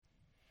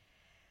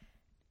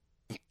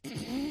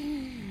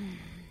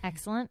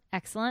Excellent.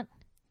 Excellent.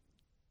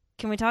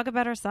 Can we talk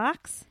about our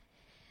socks?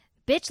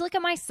 Bitch, look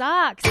at my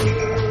socks.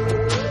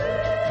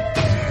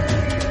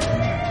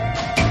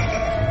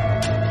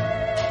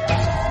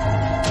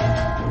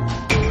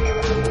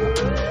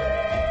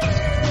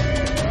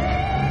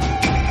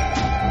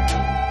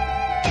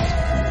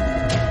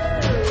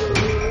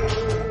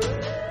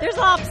 There's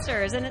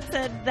lobsters, and it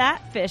said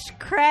that fish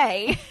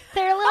cray.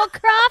 They're little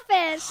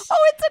crawfish.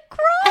 Oh, it's a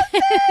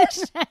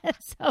crawfish.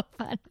 That's so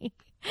funny.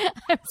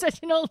 I'm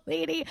such an old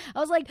lady. I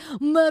was like,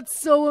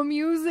 that's so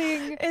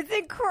amusing. It's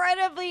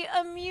incredibly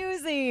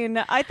amusing.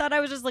 I thought I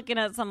was just looking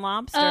at some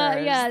lobsters.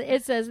 Yeah,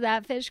 it says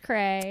that fish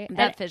cray.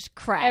 That fish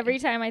cray. Every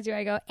time I do,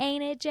 I go,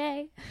 ain't it,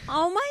 Jay?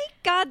 Oh my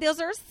God,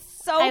 those are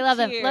so I love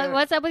cute. them.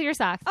 What's up with your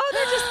socks? Oh,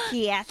 they're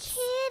just cats.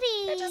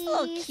 Kitties. They're just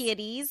little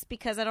kitties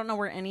because I don't know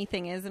where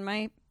anything is in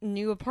my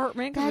new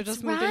apartment because we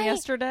just moved in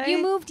yesterday.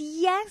 You moved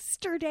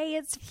yesterday.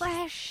 It's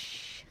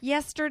fresh.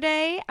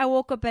 Yesterday, I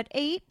woke up at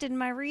 8, did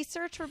my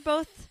research for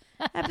both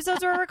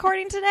episodes we're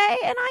recording today,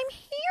 and I'm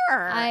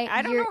here.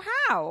 I don't know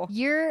how.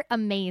 You're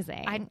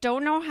amazing. I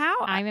don't know how.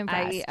 I'm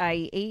impressed.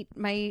 I ate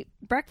my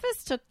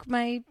breakfast, took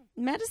my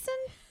medicine,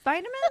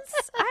 vitamins.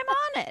 I'm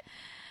on it.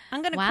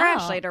 I'm going to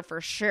crash later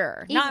for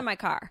sure. Not in my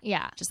car.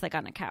 Yeah. Just like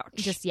on a couch.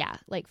 Just,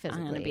 like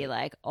physically. I'm going to be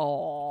like,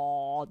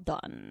 oh,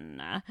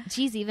 done.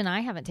 Geez, even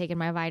I haven't taken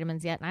my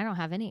vitamins yet, and I don't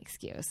have any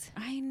excuse.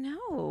 I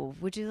know.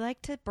 Would you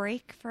like to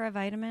break for a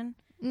vitamin?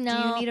 No.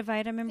 Do you need a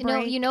vitamin break? No,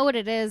 you know what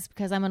it is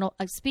because I'm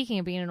speaking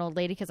of being an old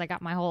lady because I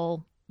got my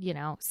whole,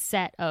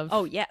 set of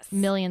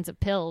millions of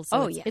pills.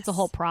 So it's a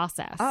whole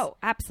process. Oh,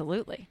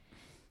 absolutely.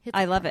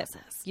 I love it.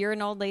 You're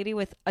an old lady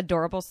with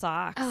adorable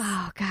socks.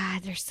 Oh,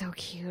 God, they're so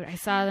cute. I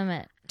saw them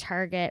at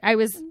Target.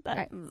 That's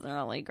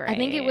really great. I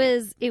think it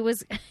was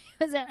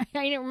I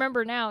don't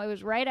remember now. It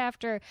was right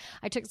after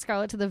I took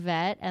Scarlett to the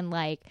vet and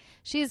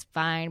she's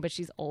fine, but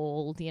she's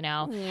old,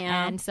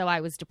 Yeah. And so I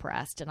was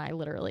depressed and I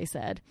literally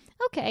said,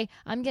 okay,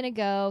 I'm going to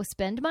go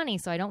spend money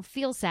so I don't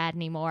feel sad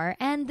anymore.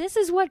 And this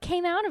is what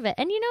came out of it.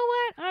 And you know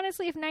what?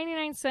 Honestly, if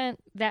 99-cent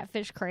that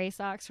fish cray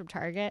socks from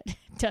Target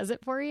does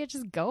it for you,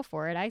 just go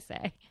for it, I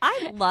say.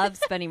 I love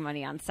spending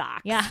money on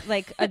socks. Yeah.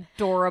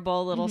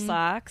 Adorable little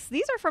socks.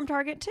 These are from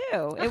Target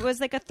too. It was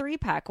like a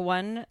 3-pack.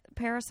 One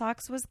pair of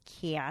socks was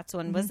cats,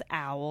 one was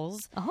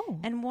owls. Oh.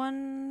 And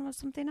one was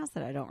something else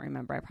that I don't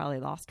remember. I probably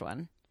lost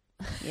one.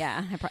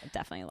 Yeah, I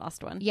definitely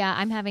lost one. Yeah,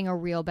 I'm having a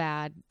real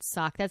bad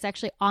sock. That's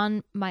actually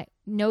on my,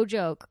 no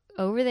joke,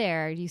 over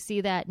there. You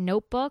see that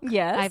notebook?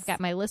 Yes. I've got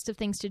my list of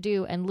things to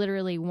do, and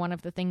literally one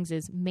of the things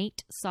is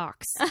mate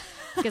socks.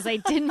 Because I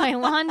did my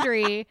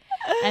laundry,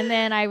 and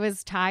then I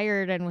was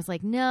tired and was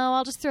like, no,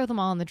 I'll just throw them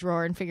all in the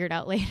drawer and figure it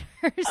out later.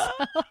 So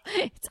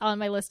it's on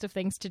my list of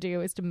things to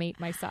do is to mate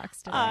my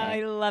socks today.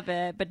 I love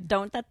it. But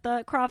don't let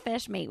the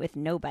crawfish mate with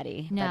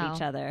nobody but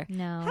each other.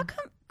 No. How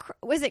come?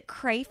 Was it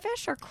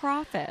crayfish or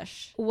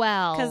crawfish?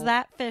 Well, because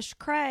that fish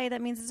cray, that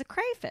means it's a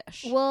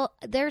crayfish. Well,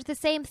 they're the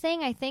same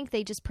thing. I think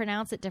they just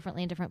pronounce it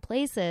differently in different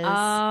places.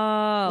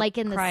 Oh, like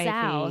in the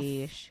South.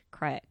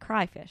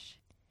 Crayfish.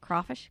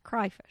 Crawfish.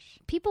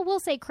 People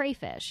will say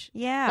crayfish.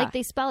 Yeah. Like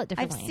they spell it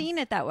differently. I've seen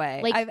it that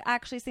way. I've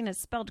actually seen it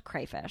spelled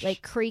crayfish.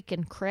 Like creek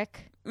and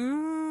crick.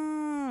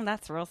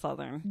 That's real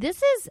Southern.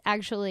 This is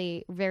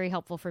actually very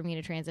helpful for me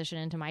to transition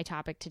into my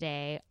topic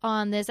today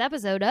on this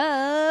episode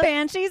of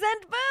Banshees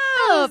and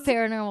Booze,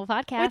 Paranormal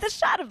Podcast with a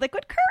shot of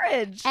liquid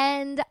courage.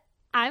 And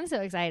I'm so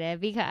excited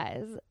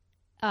because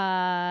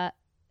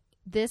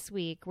this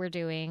week we're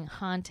doing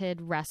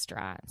haunted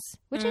restaurants,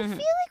 which I feel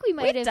like we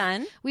might have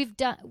done. We've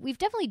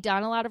definitely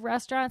done a lot of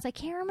restaurants. I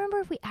can't remember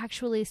if we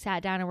actually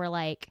sat down and were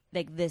like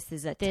this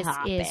is this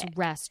is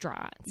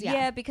restaurants.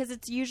 Yeah, because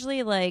it's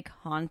usually like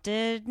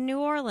haunted New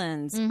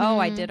Orleans. Oh,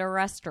 I did a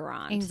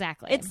restaurant.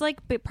 Exactly. It's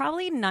like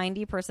probably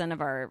 90%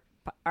 of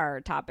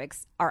our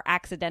topics are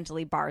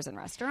accidentally bars and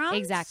restaurants.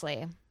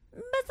 Exactly.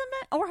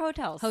 Or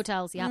hotels.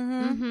 Hotels, yeah.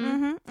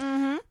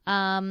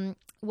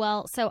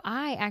 Well, so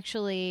I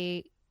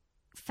actually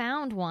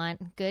found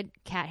one. Good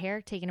cat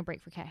hair. Taking a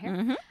break for cat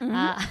hair.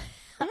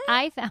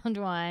 I found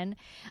one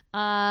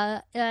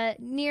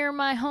near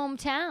my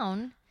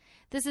hometown.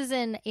 This is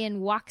in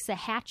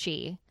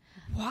Waxahachie.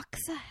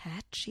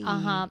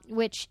 Waxahachie.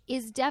 Which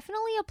is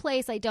definitely a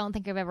place I don't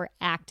think I've ever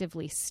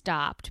actively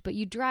stopped, but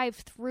you drive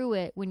through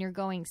it when you're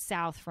going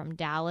south from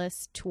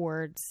Dallas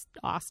towards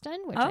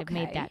Austin, which I've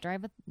made that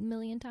drive a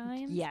million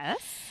times. Yes.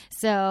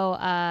 So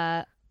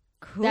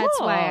cool. That's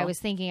why I was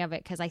thinking of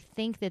it, because I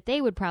think that they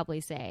would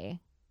probably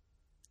say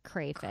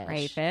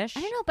crayfish.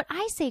 I don't know, but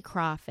I say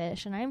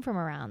crawfish, and I'm from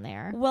around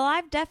there. Well,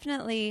 I've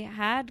definitely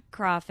had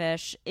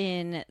crawfish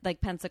in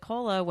like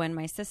Pensacola when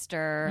my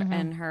sister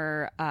and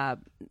her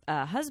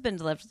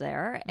husband lived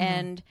there,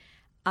 and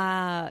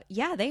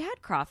they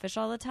had crawfish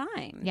all the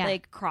time,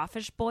 like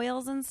crawfish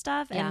boils and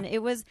stuff, and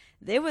it was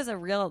a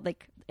real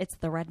it's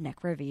the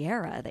redneck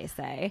Riviera, they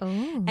say.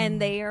 Ooh.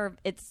 And they're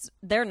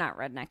not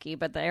rednecky,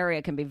 but the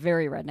area can be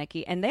very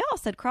rednecky, and they all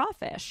said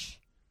crawfish.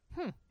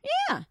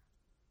 Yeah,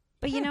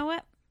 but you know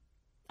what?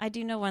 I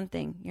do know one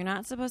thing. You're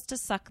not supposed to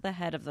suck the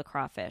head of the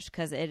crawfish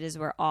because it is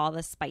where all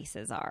the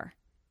spices are.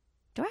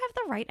 Do I have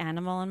the right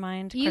animal in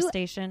mind? You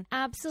crustacean?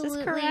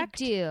 absolutely correct?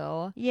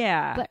 do.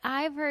 Yeah. But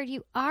I've heard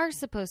you are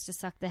supposed to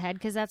suck the head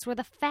because that's where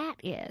the fat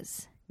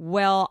is.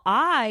 Well,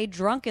 I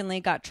drunkenly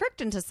got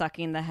tricked into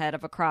sucking the head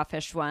of a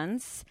crawfish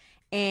once.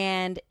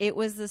 And it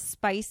was the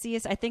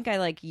spiciest. I think I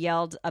like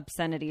yelled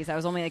obscenities. I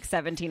was only like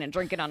 17 and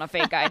drinking on a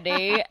fake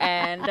ID.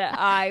 And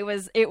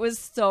it was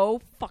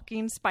so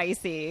fucking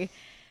spicy.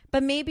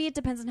 But maybe it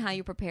depends on how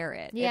you prepare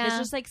it. Yeah. If it's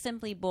just like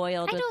simply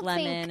boiled I with don't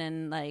lemon think-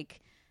 and like.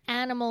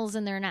 Animals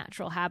in their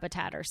natural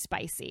habitat are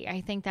spicy.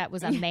 I think that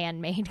was a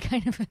man-made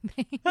kind of a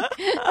thing.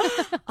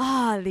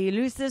 The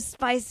elusive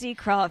spicy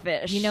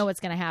crawfish. You know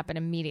what's going to happen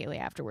immediately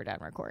after we're done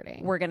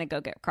recording. We're going to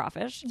go get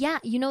crawfish. Yeah,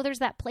 there's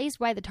that place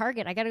by the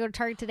Target. I got to go to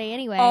Target today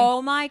anyway.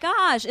 Oh my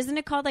gosh. Isn't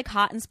it called like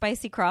hot and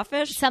spicy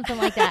crawfish? Something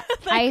like that.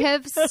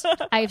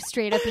 I've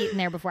straight up eaten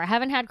there before. I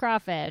haven't had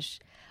crawfish.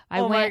 I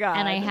Oh my went God.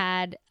 and I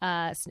had,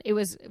 it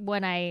was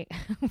when I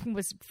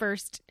was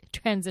first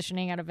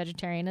transitioning out of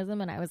vegetarianism,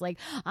 and I was like,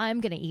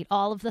 I'm going to eat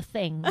all of the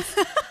things.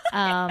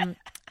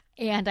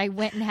 And I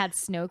went and had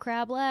snow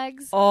crab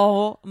legs.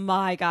 Oh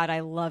my God. I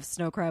love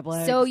snow crab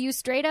legs. So you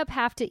straight up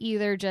have to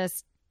either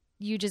just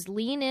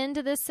lean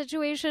into this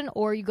situation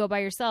or you go by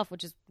yourself,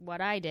 which is what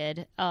I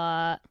did,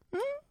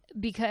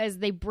 because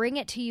they bring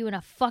it to you in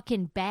a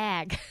fucking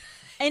bag.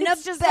 And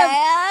It's just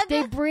bad.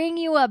 They bring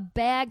you a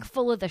bag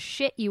full of the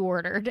shit you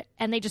ordered,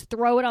 and they just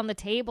throw it on the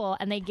table,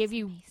 and they give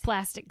you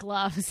plastic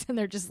gloves, and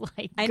they're just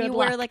like, And good you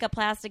luck. wear like a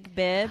plastic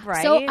bib,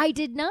 right? So I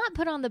did not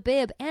put on the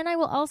bib, and I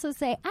will also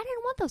say I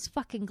didn't want those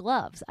fucking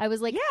gloves. I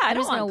was like, Yeah, I I'm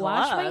don't just gonna want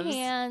wash my gloves.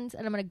 hands,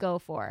 and I'm gonna go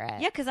for it.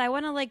 Yeah, because I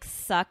want to like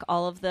suck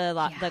all of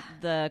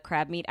the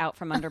crab meat out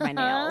from under my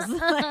nails.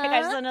 Like,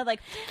 I just want to like.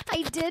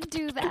 I did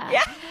do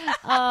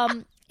that.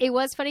 It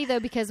was funny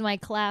though because my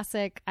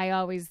classic, I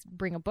always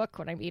bring a book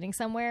when I'm eating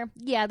somewhere.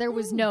 Yeah, there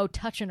was no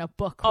touching a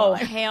book. Oh while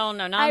I- hell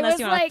no! I Not unless was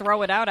you want like- to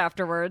throw it out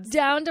afterwards.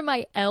 down to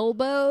my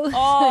elbow.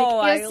 Oh,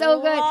 like, it was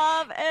so good.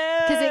 love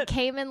it Because it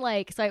came in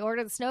so I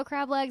ordered the snow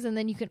crab legs, and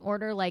then you can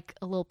order like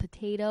a little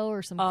potato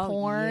or some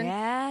corn.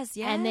 Yes,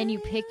 yes. And then you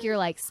pick your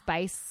like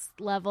spice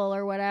level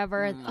or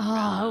whatever. And, it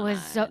was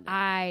so,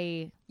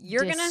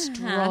 You're gonna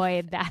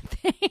destroyed that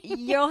thing.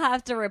 You'll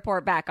have to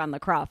report back on the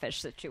crawfish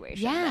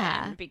situation.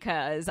 Yeah. then,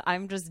 because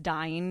I'm just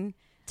dying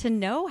to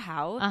know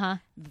how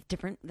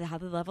how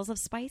the levels of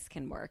spice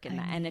can work in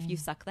that, and if you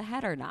suck the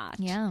head or not.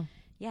 Yeah.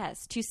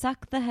 Yes, to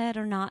suck the head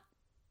or not.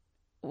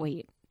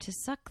 Wait, to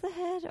suck the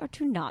head or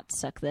to not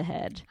suck the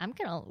head? I'm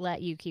going to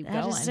let you keep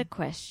That going. is a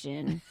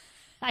question.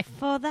 I-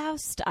 For thou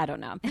I don't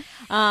know.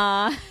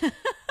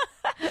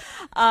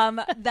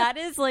 That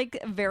is like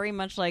very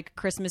much like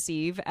Christmas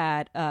Eve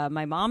at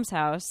my mom's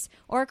house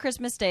or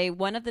Christmas Day.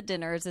 One of the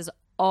dinners is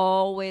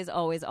always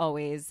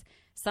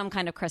some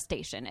kind of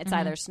crustacean. It's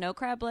either snow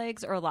crab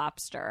legs or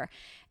lobster.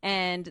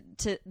 And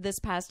this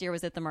past year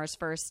was at the Mars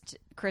first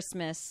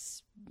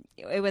Christmas.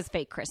 It was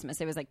fake Christmas.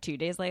 It was like 2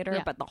 days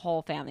later, but the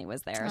whole family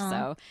was there.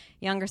 So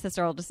younger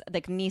sister, oldest,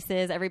 like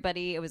nieces,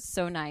 everybody. It was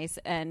so nice.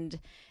 And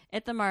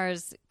at the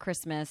Mars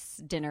Christmas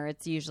dinner,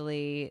 it's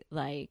usually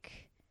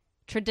like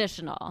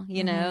traditional,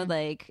 you know,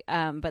 like,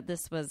 but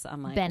this was,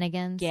 I'm like,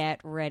 Bennigan's.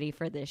 get ready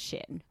for this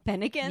shit.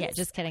 Bennigan's? Yeah,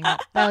 just kidding.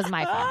 That was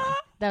my family.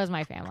 That was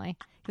my family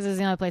because it was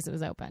the only place that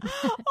was open.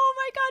 Oh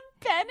my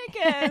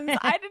God, Bennigan's.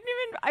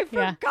 I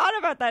forgot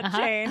about that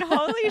chain.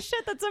 Holy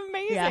shit, that's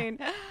amazing.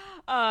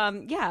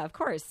 Yeah, of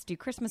course. Do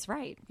Christmas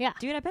right. Yeah.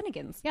 Do it at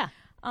Bennigan's. Yeah.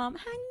 Hello,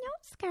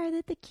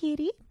 Scarlett the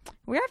kitty.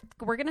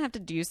 We're gonna have to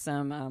do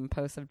some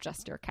posts of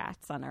just your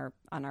cats on our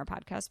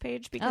podcast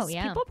page because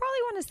people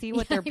probably want to see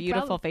what their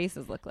beautiful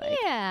faces look like.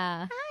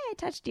 Yeah. Hi, I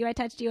touched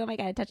you. Oh my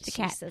God, I touched the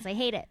She cat. says, I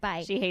hate it.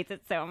 Bye. She hates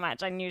it so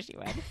much. I knew she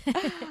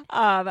would.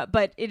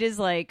 But it is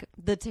like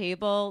the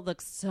table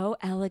looks so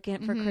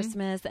elegant for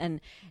Christmas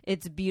and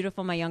it's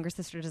beautiful. My younger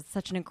sister does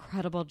such an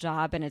incredible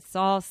job and it's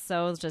all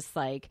so just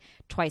like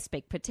twice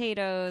baked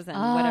potatoes and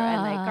whatever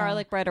and like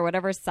garlic bread or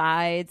whatever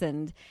sides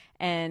and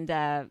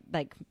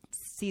like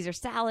Caesar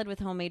salad with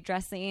homemade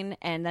dressing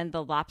and then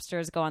the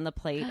lobsters go on the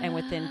plate and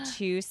within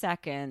 2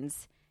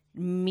 seconds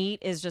meat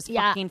is just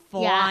fucking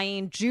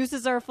flying.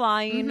 Juices are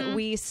flying.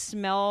 We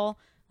smell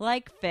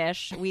like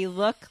fish. We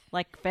look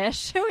like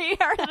fish. We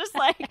are just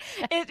like,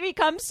 it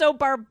becomes so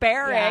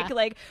barbaric. Yeah.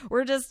 Like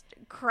we're just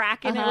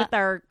cracking it with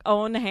our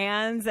own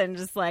hands and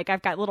just like,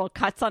 I've got little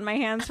cuts on my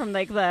hands from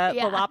like the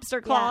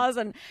lobster claws.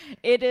 And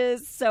it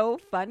is so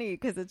funny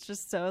because it's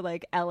just so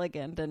like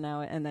elegant and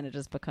then it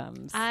just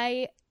becomes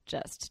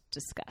just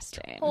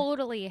disgusting.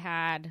 Totally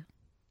had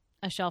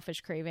a shellfish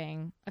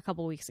craving a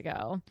couple weeks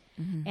ago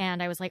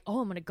and I was like,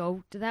 I'm gonna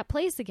go to that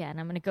place again.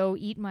 I'm gonna go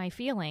eat my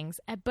feelings,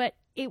 but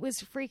it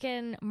was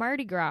freaking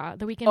Mardi Gras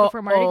the weekend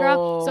before Mardi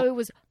Gras, so it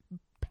was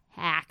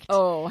packed.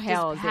 Oh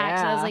hell yeah.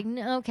 So I was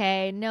like,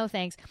 okay, no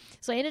thanks.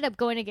 So I ended up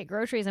going to get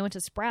groceries. I went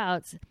to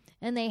Sprouts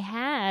and they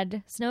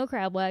had snow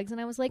crab legs and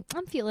I was like,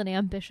 I'm feeling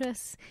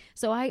ambitious,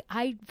 so I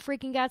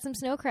freaking got some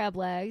snow crab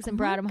legs and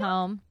brought them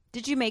home.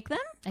 Did you make them?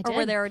 I Or were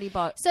did. they already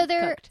bought? So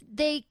cooked?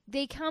 they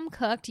come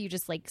cooked. You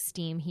just like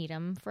steam heat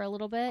them for a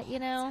little bit, you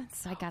know.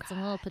 So I got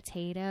some little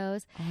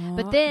potatoes,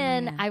 but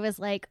then I was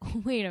like,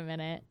 wait a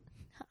minute,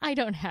 I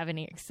don't have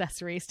any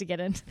accessories to get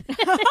into this.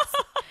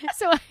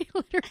 So I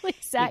literally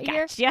sat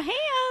here. Your hands.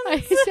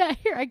 I sat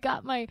here. I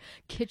got my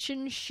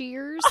kitchen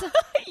shears,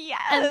 Yes.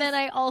 and then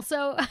I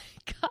also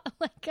got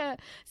like a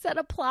set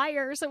of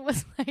pliers and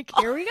was like,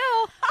 here we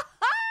go.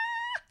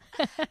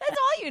 That's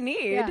all you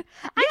need. Yeah.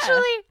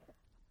 Actually,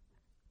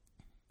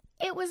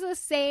 it was the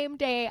same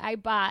day I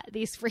bought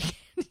these freaking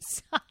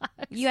socks.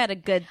 You had a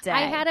good day.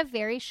 I had a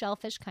very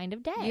shellfish kind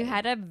of day. You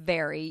had a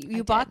very.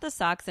 You bought the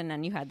socks and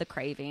then you had the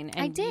craving. And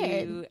I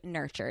did. You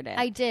nurtured it.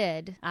 I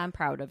did. I'm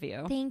proud of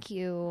you. Thank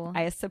you.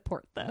 I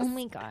support this. Oh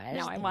my gosh.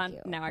 Now I thank want.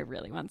 you. Now I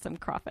really want some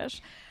crawfish.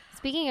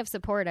 Speaking of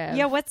supportive.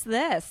 Yeah. What's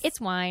this?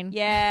 It's wine.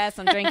 Yes,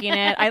 I'm drinking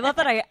it. I love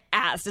that I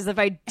asked as if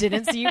I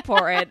didn't see you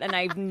pour it, and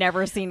I've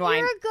never seen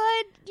wine.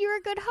 You're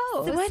a good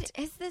host. So what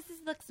is this?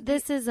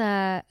 This is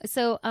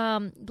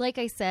like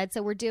I said,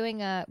 so we're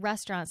doing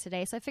restaurants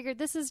today. So I figured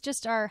this is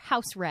just our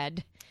house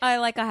red. I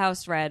like a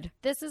house red.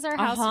 This is our A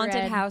house haunted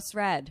red. house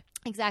red.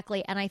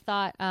 Exactly. And I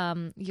thought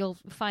you'll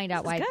find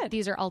out This is why good.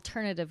 these are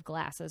alternative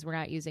glasses. We're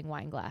not using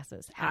wine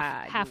glasses.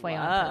 I Halfway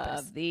on love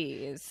purpose.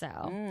 these.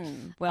 So,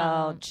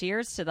 well,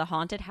 cheers to the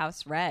haunted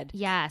house red.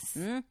 yes.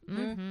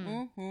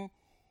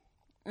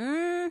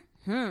 I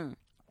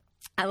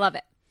love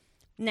it.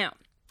 Now,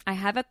 I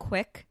have a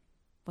quick.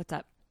 What's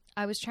up?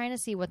 I was trying to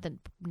see what the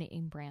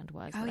name brand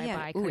was that I buy.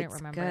 I Ooh, couldn't it's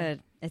remember.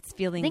 good. It's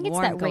feeling I think it's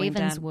warm that going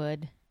down.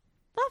 Ravenswood.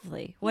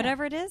 Lovely.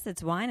 Whatever it is,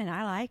 it's wine and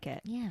I like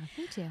it. Yeah,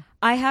 me too.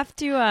 I have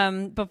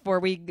to, before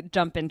we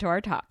jump into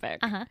our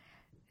topic,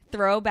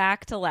 throw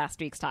back to last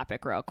week's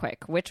topic real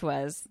quick, which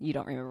was, you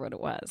don't remember what it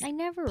was. I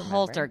never remember.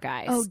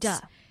 Poltergeist. Oh, duh.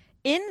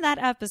 In that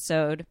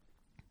episode,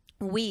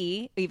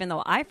 even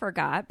though I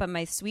forgot, but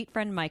my sweet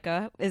friend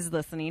Micah is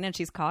listening and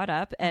she's caught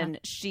up, and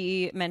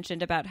she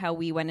mentioned about how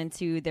we went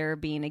into there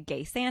being a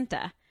gay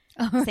Santa.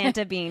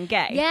 Santa being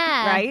gay.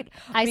 Yeah. Right?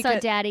 I saw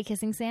Daddy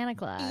kissing Santa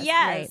Claus.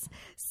 Yes. Right.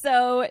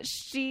 So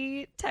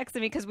she texted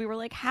me because we were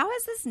like, how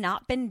has this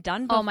not been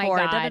done before? Oh, my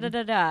God. Da, da,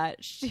 da, da, da.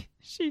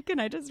 She can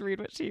I just read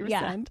what she Yeah.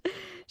 sent?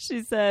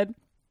 She said,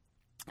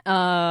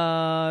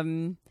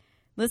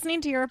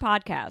 listening to your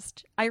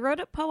podcast, I wrote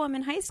a poem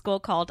in high school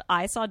called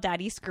I Saw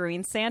Daddy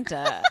Screwing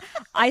Santa.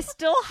 I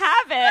still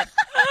have it.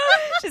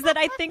 She said,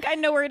 I think I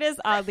know where it is,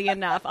 oddly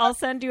enough. I'll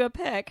send you a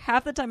pic.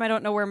 Half the time I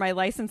don't know where my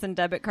license and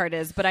debit card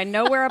is, but I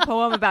know where a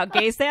poem about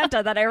gay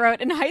Santa that I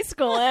wrote in high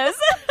school is.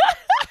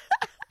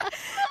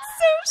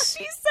 So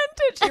she sent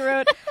it. She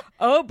wrote,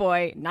 oh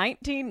boy,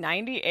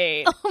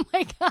 1998. Oh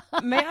my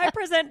God. May I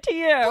present to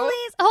you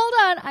Please, hold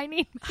on. I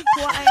need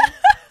my wine.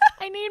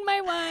 I need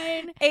my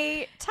wine.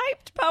 a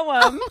typed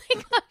poem Oh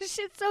my gosh,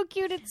 it's so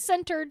cute. It's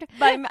centered.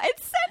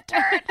 it's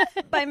centered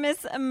by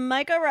Miss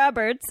Micah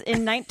Roberts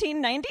in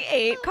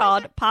 1998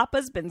 called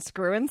Papa's Been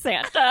Screwing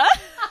Santa.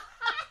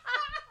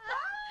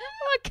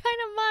 What kind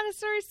of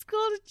Montessori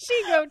school did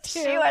she go to?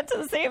 She went to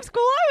the same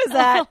school I was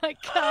at. Oh my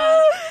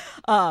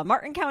God.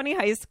 Martin County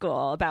High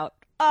School, about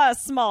a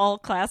small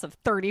class of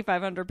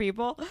 3,500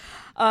 people.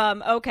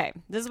 Okay,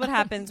 this is what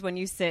happens when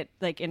you sit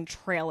like in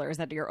trailers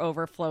at your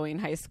overflowing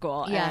high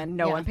school and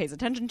no one pays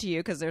attention to you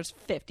because there's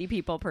 50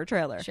 people per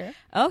trailer. Sure.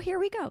 Oh, here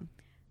we go.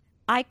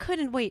 I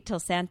couldn't wait till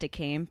Santa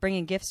came,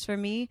 bringing gifts for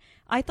me.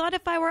 I thought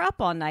if I were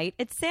up all night,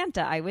 it's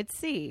Santa I would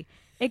see.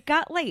 It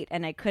got late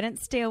and I couldn't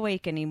stay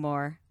awake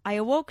anymore. I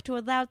awoke to a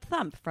loud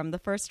thump from the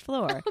first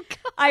floor. Oh,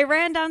 I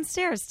ran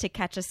downstairs to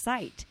catch a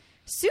sight.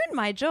 Soon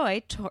my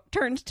joy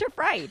turned to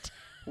fright.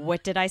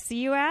 What did I see,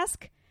 you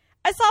ask?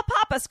 I saw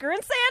Papa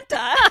screwing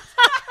Santa.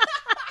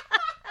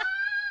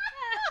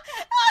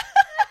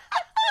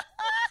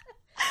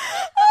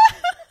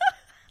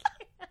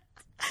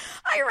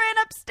 I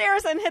ran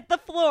upstairs and hit the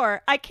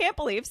floor. I can't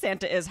believe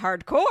Santa is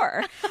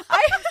hardcore.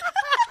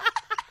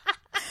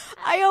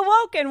 I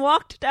awoke and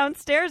walked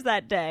downstairs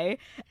that day.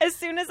 As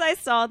soon as I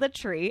saw the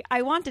tree,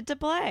 I wanted to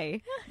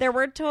play. There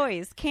were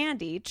toys,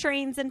 candy,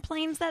 trains, and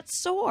planes that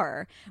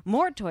soar.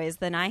 More toys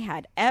than I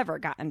had ever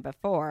gotten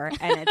before.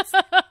 And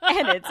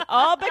it's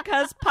all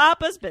because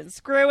Papa's been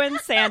screwing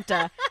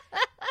Santa.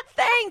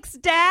 Thanks,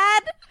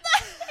 Dad.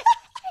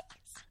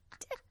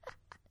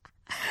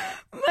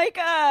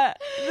 Micah,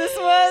 this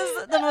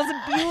was the most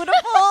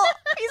beautiful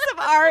piece of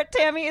art.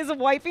 Tammy is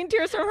wiping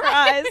tears from her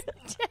eyes.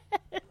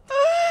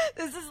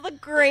 This is the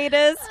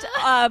greatest.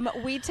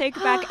 We take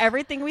back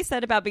everything we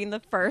said about being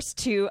the first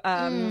to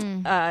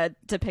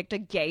depict a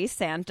gay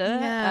Santa.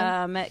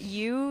 Yeah.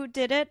 You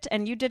did it,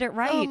 and you did it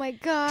right. Oh my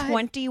God.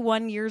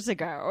 21 years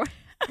ago.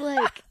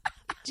 Like,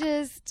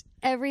 just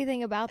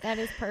Everything about that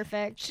is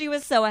perfect. She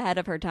was so ahead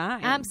of her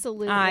time.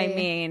 Absolutely. I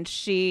mean,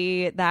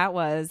 that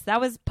was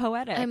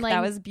poetic. I'm like,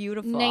 that was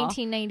beautiful.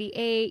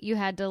 1998, you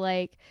had to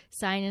like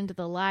sign into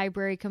the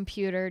library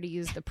computer to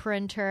use the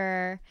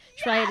printer.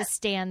 She probably had to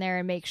stand there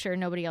and make sure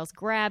nobody else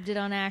grabbed it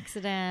on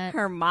accident.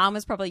 Her mom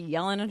was probably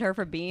yelling at her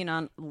for being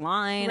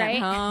online Right?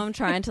 at home,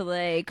 trying to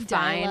like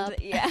find. Dial-up.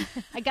 Yeah,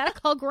 I gotta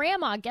call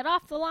Grandma. Get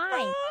off the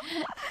line.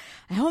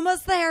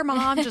 almost there,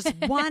 Mom. Just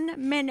 1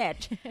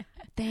 minute.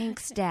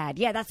 Thanks, Dad.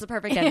 Yeah, that's the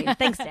perfect ending.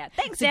 Thanks, Dad.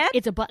 Thanks, Dad.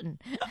 It's a button.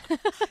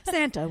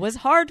 Santa was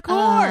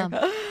hardcore.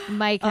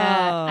 Micah,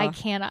 I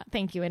cannot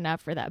thank you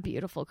enough for that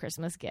beautiful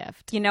Christmas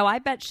gift. You know, I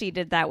bet she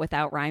did that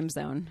without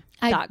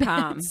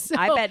rhymezone.com. I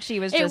I bet she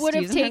was just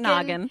using her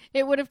noggin.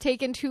 It would have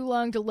taken too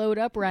long to load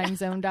up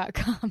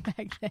rhymezone.com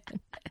back then.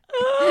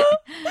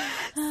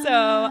 So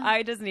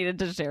I just needed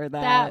to share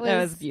that. That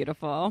was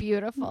beautiful.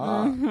 Beautiful.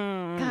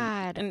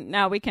 God. And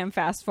now we can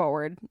flash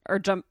forward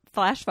to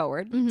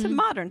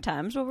modern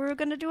times where we were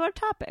going to do our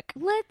topic.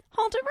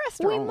 Haunted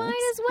restaurants. We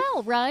might as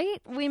well, right?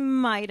 We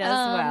might as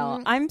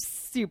well. I'm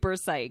super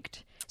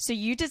psyched. So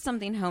you did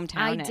something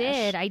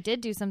hometownish. I did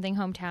do something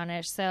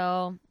hometownish,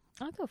 so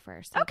I'll go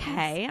first. I guess.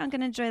 Okay, I'm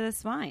going to enjoy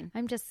this wine.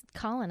 I'm just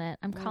calling it.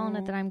 I'm calling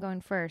it that I'm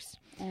going first.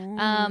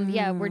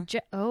 Yeah, we're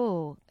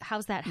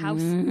how's that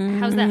house?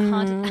 How's that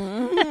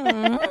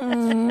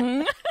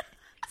haunted?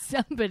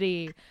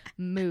 Somebody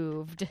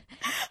moved.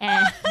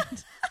 And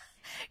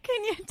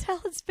can you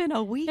tell it's been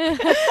a week?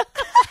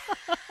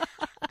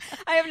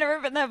 I have never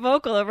been that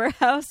vocal over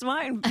house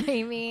wine.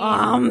 I mean,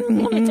 I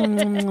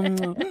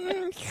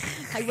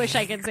wish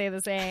I could say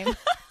the same.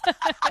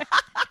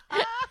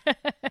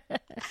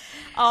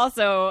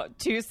 Also,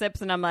 2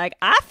 sips and I'm like,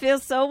 I feel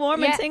so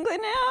warm and tingly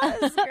now.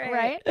 This is great.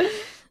 Right?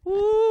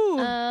 Woo.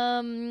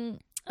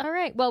 All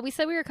right. Well, we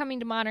said we were coming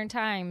to modern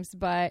times,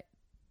 but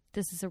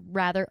this is a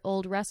rather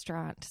old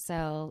restaurant,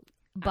 so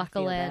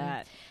buckle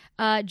in.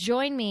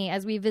 Join me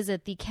as we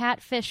visit the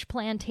Catfish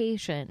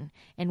Plantation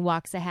in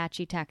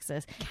Waxahachie,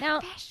 Texas.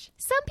 Now,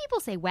 some people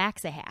say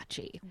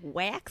Waxahachie.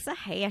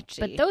 Waxahachie.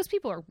 But those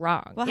people are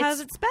wrong. Well, how's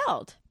it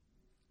spelled?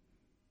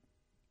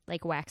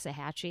 Like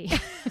Waxahachie.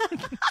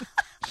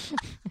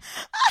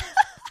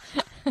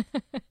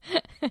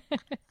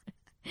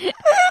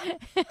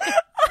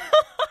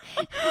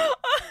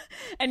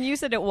 And you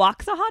said it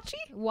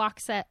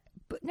Waxahachie?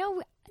 But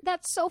no,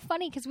 that's so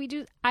funny because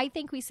I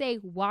think we say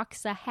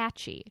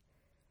Waxahachie.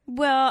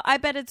 Well, I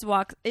bet it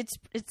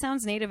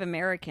sounds Native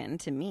American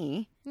to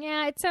me.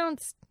 Yeah, it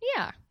sounds,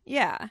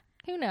 Yeah.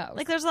 Who knows?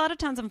 Like there's a lot of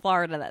towns in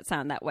Florida that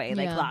sound that way.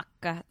 Yeah.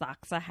 Like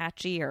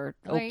Loxahatchee or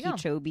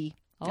Okeechobee.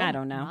 I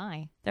don't know.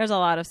 My. There's a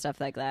lot of stuff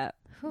like that.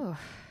 Whew.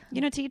 You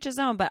know, to each his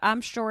own, but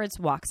I'm sure it's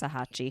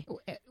Waxahachie.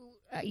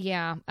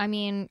 Yeah, I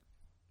mean...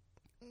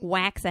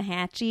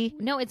 Waxahachie?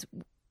 No, it's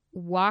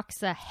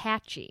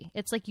Waxahachie.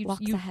 It's like you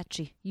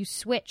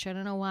switch. I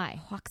don't know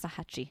why.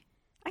 Waxahachie.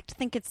 I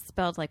think it's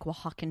spelled like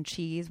Oaxacan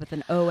cheese with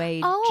an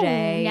O-A-J.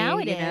 Oh, now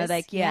it is.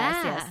 Like,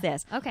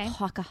 yes. Okay.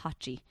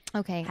 Waxahachie.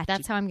 Okay,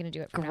 that's how I'm going to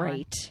do it from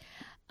Great.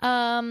 now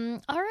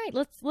on. All right,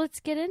 let's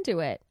get into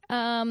it.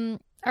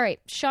 All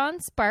right, Sean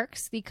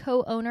Sparks, the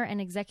co-owner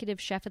and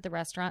executive chef at the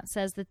restaurant,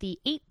 says that the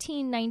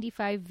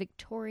 1895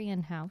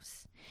 Victorian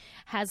house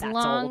has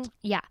long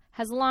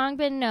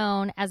been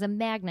known as a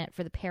magnet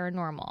for the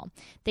paranormal.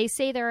 They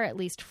say there are at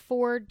least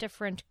 4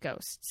 different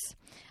ghosts.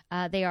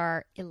 They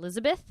are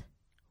Elizabeth,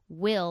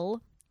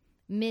 Will,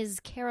 Ms.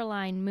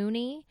 Caroline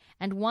Mooney,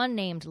 and one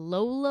named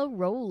Lola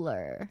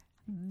Roller.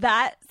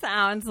 That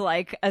sounds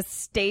like a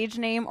stage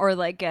name or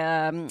like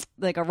a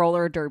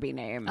roller derby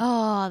name.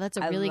 Oh, that's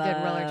a really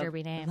good roller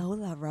derby name.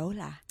 Lola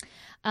Rola.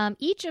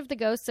 Each of the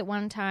ghosts at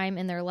one time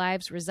in their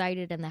lives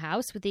resided in the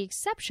house, with the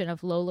exception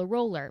of Lola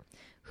Roller,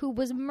 who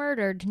was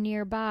murdered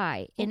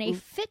nearby in a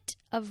fit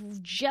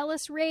of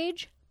jealous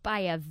rage by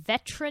a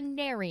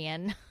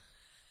veterinarian.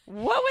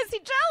 What was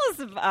he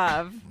jealous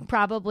of?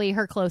 Probably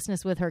her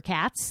closeness with her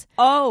cats.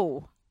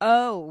 Oh,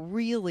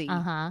 really?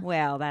 Uh-huh.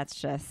 Well, that's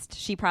just...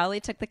 She probably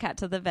took the cat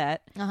to the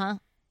vet. Uh-huh.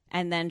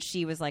 And then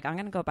she was like, I'm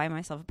going to go buy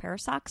myself a pair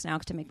of socks now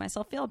to make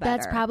myself feel better.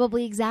 That's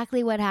probably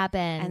exactly what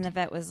happened. And the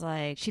vet was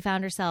like... She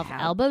found herself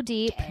elbow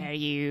deep. Dare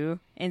you?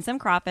 In some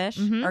crawfish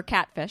or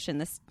catfish in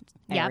this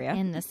area. Yep,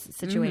 in this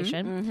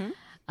situation.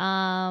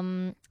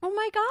 Oh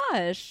my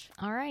gosh.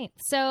 All right.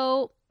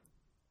 So...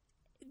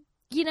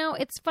 You know,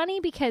 it's funny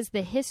because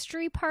the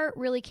history part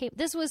really came...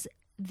 This was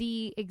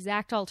the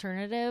exact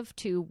alternative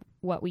to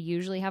what we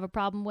usually have a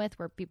problem with,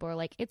 where people are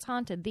like, it's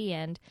haunted, the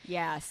end.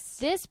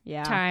 This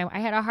time, I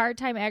had a hard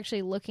time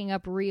actually looking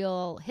up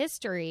real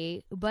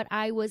history, but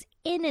I was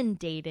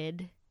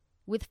inundated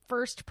with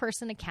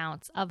first-person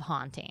accounts of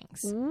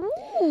hauntings.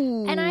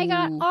 Ooh. And I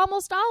got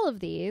almost all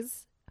of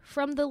these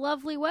from the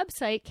lovely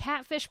website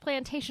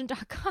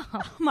catfishplantation.com.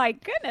 Oh my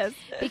goodness.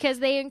 Because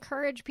they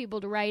encourage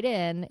people to write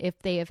in if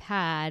they have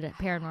had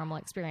paranormal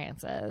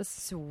experiences.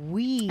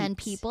 Sweet. And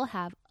people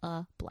have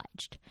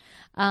obliged.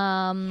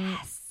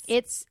 Yes.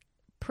 It's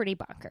pretty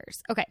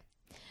bonkers. Okay.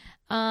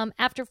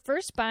 After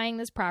first buying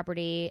this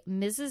property,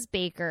 Mrs.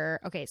 Baker,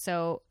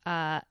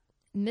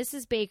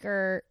 Mrs.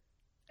 Baker,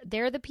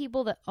 they're the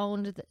people that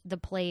owned the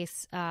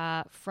place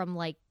from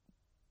like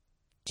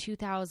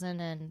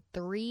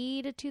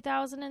 2003 to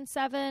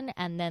 2007,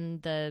 and then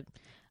the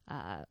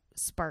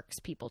Sparks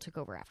people took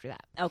over after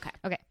that. Okay.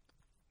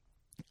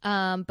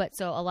 But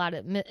so a lot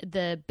of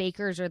the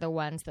Bakers are the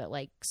ones that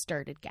like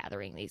started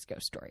gathering these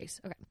ghost stories.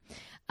 Okay.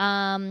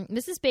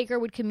 Mrs. Baker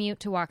would commute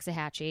to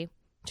Waxahachie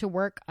to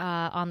work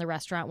on the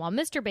restaurant, while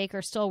Mr.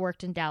 Baker still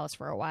worked in Dallas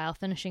for a while,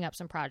 finishing up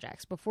some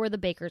projects before the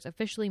Bakers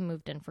officially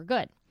moved in for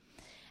good.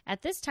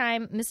 At this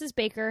time, Mrs.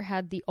 Baker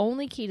had the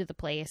only key to the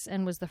place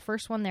and was the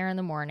first one there in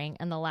the morning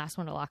and the last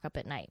one to lock up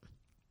at night.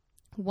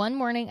 One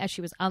morning, as she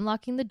was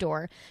unlocking the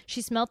door,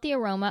 she smelt the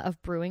aroma of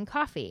brewing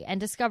coffee and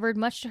discovered,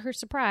 much to her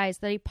surprise,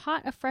 that a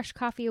pot of fresh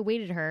coffee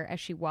awaited her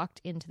as she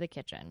walked into the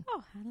kitchen.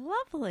 Oh,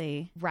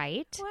 lovely.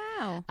 Right?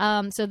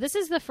 Wow. So this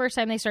is the first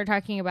time they start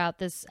talking about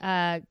this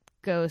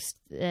ghost,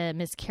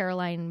 Miss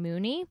Caroline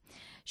Mooney.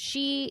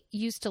 She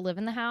used to live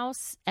in the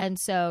house, and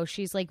so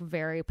she's like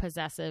very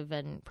possessive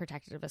and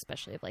protective,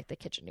 especially of like the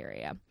kitchen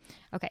area.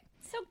 Okay.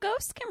 So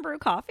ghosts can brew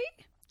coffee?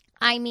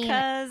 I mean,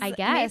 I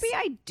guess. Maybe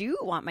I do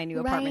want my new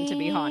apartment to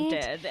be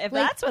haunted, if Like,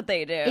 that's what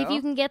they do. If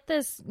you can get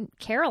this,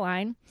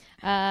 Caroline.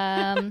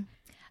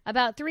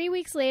 About 3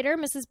 weeks later,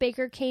 Mrs.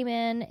 Baker came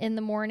in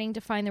the morning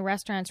to find the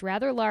restaurant's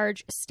rather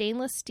large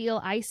stainless steel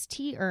iced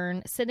tea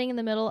urn sitting in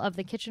the middle of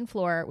the kitchen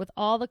floor with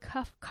all the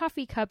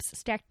coffee cups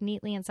stacked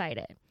neatly inside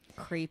it.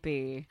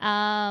 Creepy.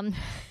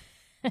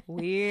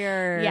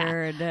 Weird.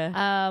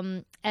 Yeah.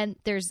 And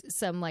there's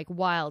some like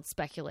wild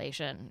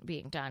speculation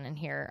being done in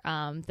here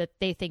that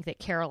they think that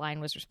Caroline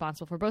was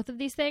responsible for both of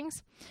these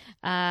things.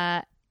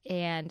 And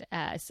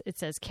it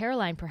says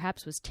Caroline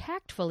perhaps was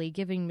tactfully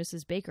giving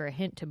Mrs. Baker a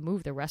hint to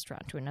move the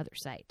restaurant to another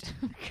site.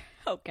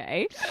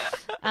 Okay.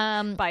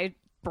 By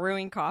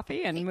brewing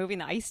coffee and moving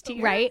the iced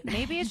tea. Right.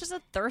 Maybe it's just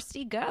a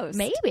thirsty ghost.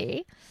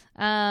 Maybe.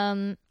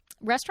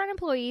 Restaurant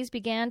employees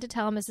began to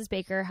tell Mrs.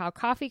 Baker how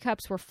coffee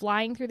cups were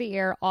flying through the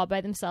air all by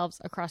themselves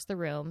across the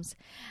rooms,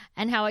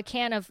 and how a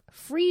can of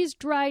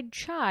freeze-dried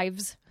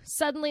chives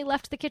suddenly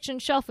left the kitchen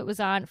shelf it was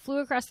on, flew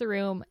across the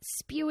room,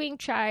 spewing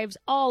chives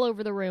all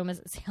over the room as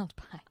it sailed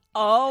by.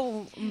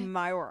 Oh,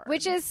 my word.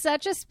 Which is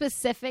such a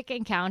specific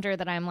encounter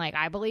that I'm like,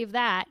 I believe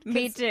that.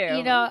 Me too.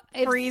 You know,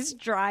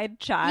 freeze-dried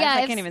chives. Yeah,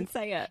 I can't even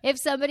say it. If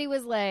somebody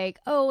was like,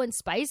 oh, and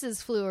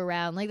spices flew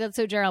around, like that's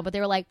so general, but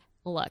they were like,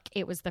 look,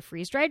 it was the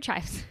freeze-dried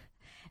chives.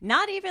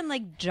 Not even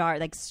like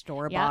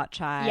store-bought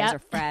chives or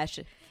fresh,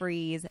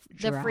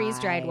 freeze-dried. The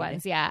freeze-dried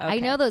ones, yeah. Okay. I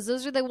know those.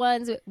 Those are the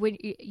ones when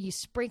you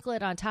sprinkle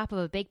it on top of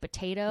a baked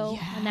potato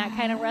in that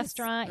kind of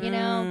restaurant, you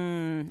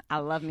know? I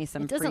love me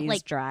some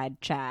freeze-dried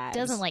chives. It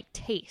doesn't like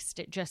taste.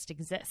 It just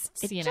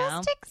exists, It you just know?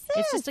 exists.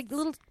 It's just like a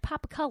little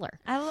pop of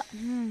color.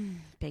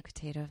 Baked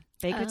potato.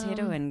 Baked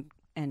potato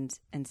and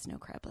snow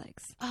crab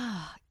legs.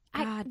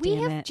 We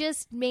have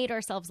just made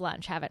ourselves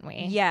lunch, haven't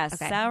we? Yes,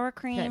 Okay. sour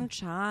cream, Good.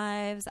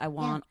 chives. I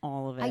want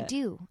all of it. I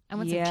do. I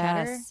want some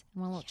cheddar. I want a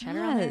little cheddar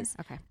on there.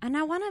 Okay. And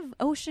I want an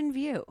ocean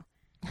view.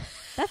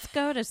 Let's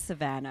go to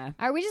Savannah.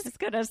 Are we just... Let's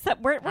go to...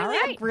 We're All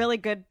like right. really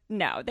good...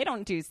 No, they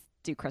don't do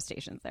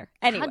crustaceans there.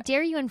 Anyway. How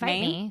dare you invite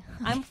Maine?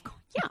 me?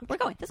 We're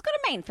going. Let's go to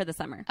Maine for the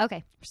summer.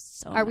 Okay.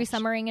 Are we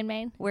summering in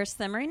Maine? We're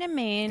summering in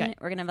Maine. Good.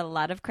 We're going to have a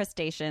lot of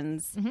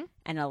crustaceans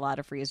and a lot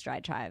of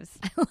freeze-dried chives.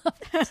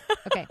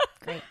 Okay,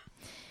 great.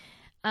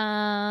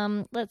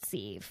 Let's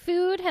see.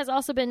 Food has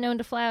also been known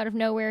to fly out of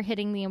nowhere,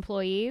 hitting the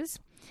employees.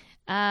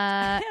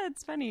 Yeah,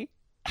 it's funny.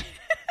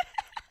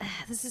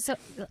 This is so...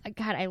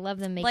 God, I love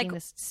them making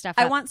this stuff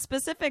I up. want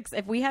specifics.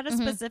 If we had a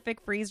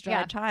specific freeze-dried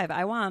Yeah. chive,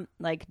 I want,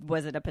 like,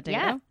 was it a potato?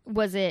 Yeah.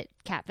 Was it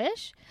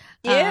catfish?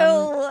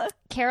 Ew.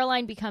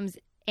 Caroline becomes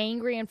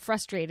angry and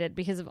frustrated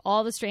because of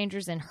all the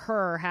strangers in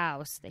her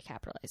house. They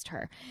capitalized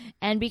her.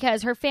 And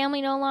because her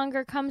family no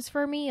longer comes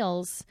for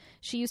meals.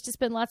 She used to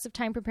spend lots of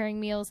time preparing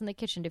meals in the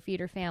kitchen to feed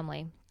her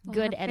family.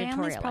 Good her editorializing.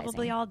 family's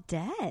probably all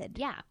dead.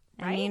 Yeah.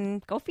 I Right?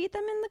 mean, go feed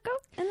them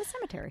in the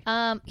cemetery.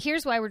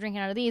 Here's why we're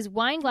drinking out of these.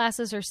 Wine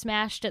glasses are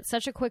smashed at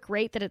such a quick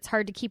rate that it's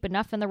hard to keep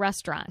enough in the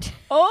restaurant.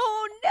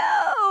 Oh,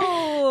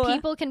 no.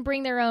 People can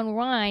bring their own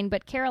wine,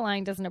 but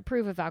Caroline doesn't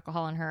approve of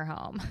alcohol in her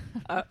home.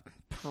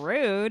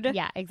 Prude.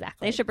 Yeah,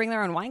 exactly. They should bring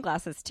their own wine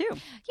glasses, too.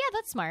 Yeah,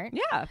 that's smart.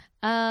 Yeah.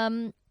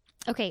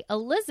 Okay,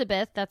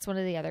 Elizabeth, that's one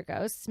of the other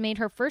ghosts, made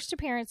her first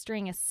appearance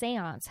during a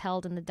seance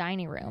held in the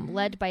dining room,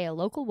 led by a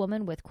local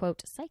woman with,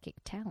 quote, psychic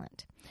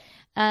talent.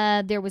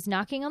 There was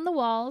knocking on the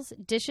walls,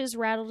 dishes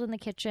rattled in the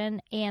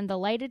kitchen, and the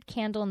lighted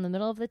candle in the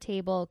middle of the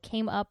table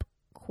came up,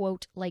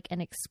 quote, like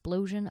an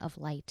explosion of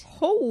light.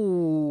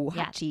 Oh,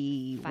 Yeah.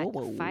 hachi.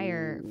 Whoa.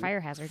 Fire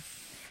hazard.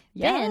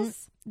 Yes. Then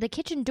the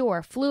kitchen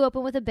door flew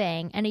open with a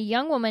bang, and a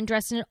young woman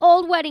dressed in an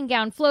old wedding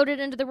gown floated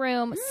into the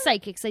room.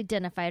 Psychics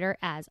identified her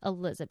as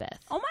Elizabeth.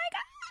 Oh, my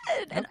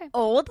God. Okay. An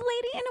old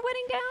lady in a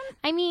wedding gown?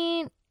 I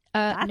mean,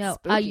 That's no,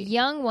 spooky. a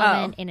young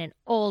woman Oh. in an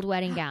old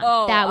wedding gown.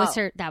 Oh, that was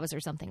her. That was her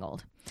something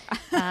old.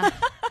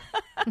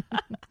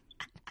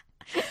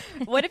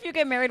 What if you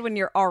get married when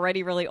you're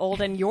already really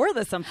old and you're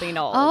the something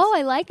old? Oh,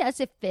 I like that. It's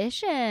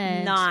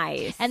efficient.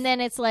 Nice. And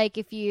then it's like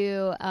if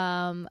you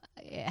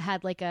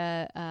had like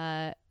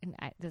that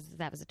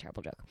was a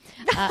terrible joke.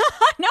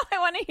 No, I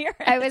want to hear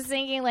it. I was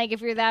thinking like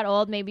if you're that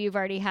old, maybe you've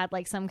already had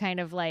like some kind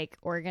of like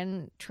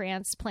organ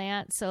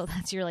transplant, so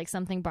that's your like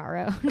something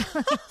borrowed.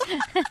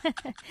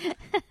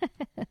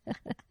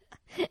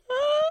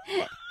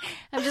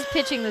 I'm just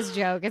pitching this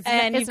joke.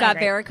 And it's you've got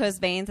great. varicose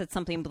veins. It's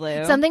something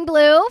blue. Something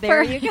blue.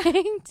 There you go.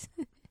 Perfect.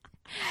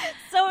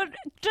 So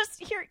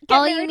just here,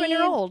 get married when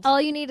you're old. All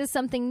you need is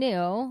something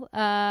new.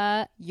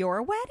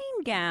 Your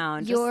wedding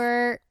gown.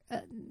 Your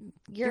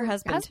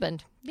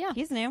husband. Yeah.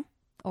 He's new.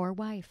 Or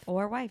wife.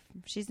 Or wife.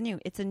 She's new.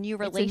 It's a new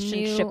It's a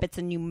relationship. new- It's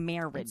a new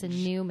marriage. It's a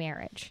new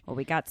marriage. Well,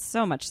 we got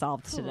so much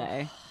solved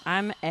today.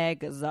 I'm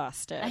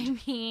exhausted. I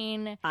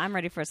mean, I'm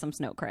ready for some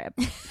snow crab.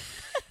 you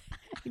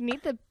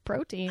need the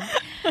protein.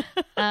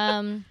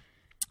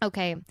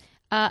 Okay.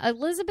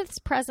 Elizabeth's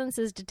presence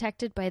is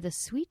detected by the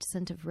sweet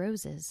scent of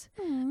roses,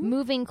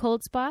 moving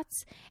cold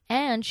spots,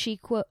 and she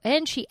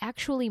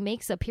actually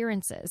makes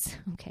appearances.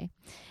 Okay.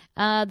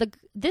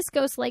 This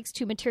ghost likes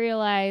to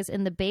materialize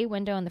in the bay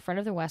window in the front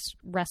of the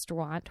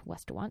restaurant,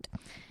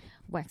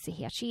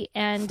 Waxahachie,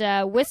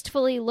 and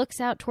wistfully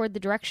looks out toward the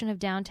direction of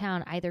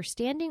downtown, either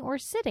standing or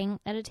sitting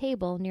at a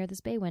table near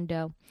this bay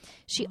window.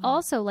 She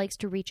also likes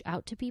to reach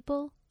out to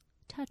people,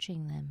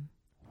 touching them.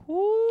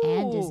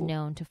 And is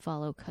known to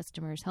follow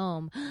customers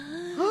home.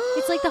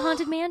 It's like the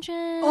Haunted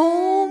Mansion.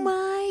 Oh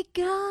my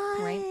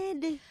God.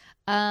 Right.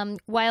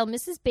 While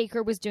Mrs.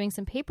 Baker was doing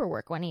some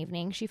paperwork one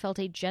evening, she felt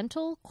a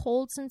gentle,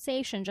 cold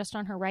sensation just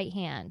on her right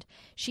hand.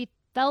 She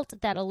felt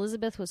that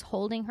Elizabeth was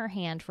holding her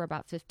hand for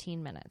about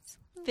 15 minutes.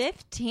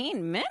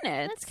 15 minutes?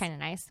 That's kind of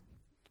nice.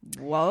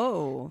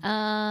 Whoa.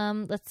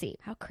 Let's see.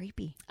 How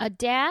creepy. A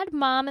dad,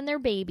 mom, and their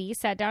baby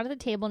sat down at the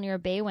table near a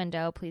bay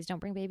window. Please don't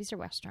bring babies to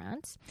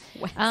restaurants.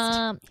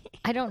 I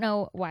don't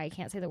know why I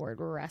can't say the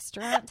word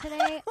restaurant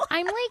today.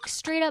 I'm like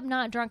straight up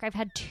not drunk. I've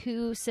had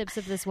 2 sips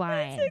of this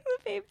wine.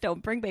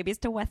 Don't bring babies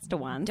to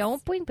Westawans.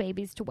 Don't bring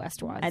babies to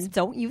Westawans. And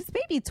don't use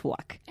baby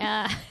talk.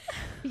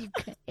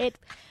 It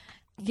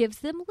gives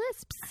them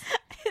lisps.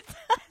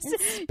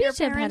 Your Speech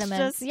parents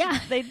impediments.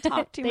 just, they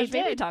talk too They much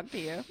baby did. talk to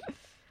you.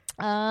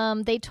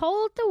 They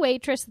told the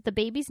waitress that the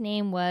baby's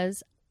name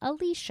was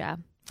Alicia.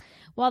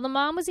 While the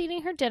mom was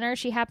eating her dinner,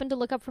 she happened to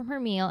look up from her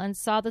meal and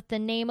saw that the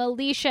name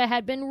Alicia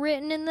had been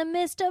written in the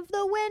mist of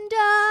the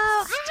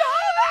window.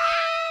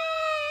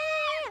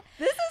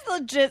 This is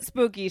legit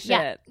spooky shit.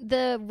 Yeah,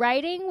 the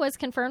writing was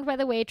confirmed by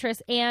the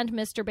waitress and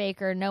Mr.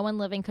 Baker. No one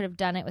living could have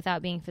done it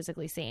without being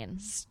physically seen.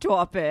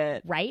 Stop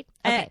it. Right?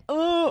 Okay.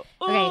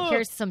 Okay,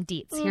 here's some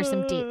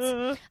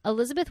deets.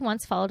 Elizabeth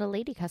once followed a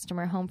lady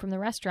customer home from the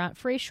restaurant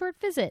for a short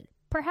visit,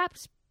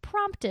 perhaps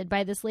prompted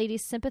by this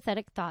lady's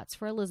sympathetic thoughts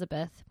for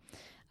Elizabeth,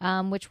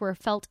 which were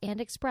felt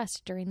and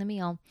expressed during the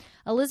meal.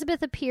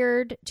 Elizabeth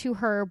appeared to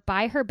her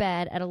by her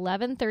bed at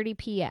 11:30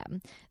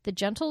 p.m. The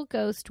gentle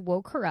ghost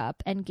woke her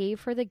up and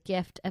gave her the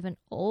gift of an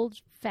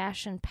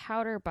old-fashioned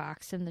powder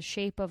box in the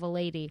shape of a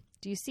lady.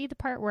 Do you see the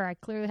part where I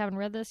clearly haven't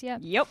read this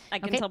yet? Yep, I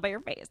can tell by your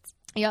face.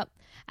 Yep.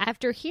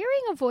 After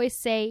hearing a voice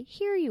say,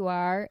 "Here you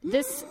are,"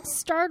 this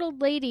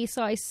startled lady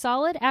saw a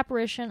solid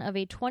apparition of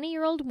a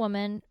 20-year-old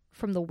woman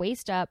from the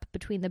waist up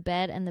between the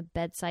bed and the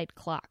bedside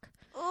clock.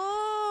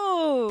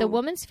 Oh. The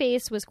woman's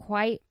face was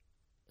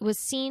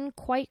seen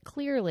quite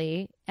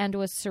clearly and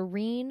was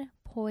serene,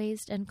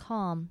 poised, and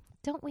calm.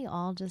 Don't we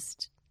all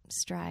just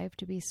strive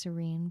to be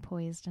serene,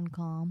 poised, and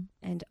calm?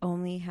 And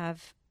only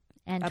have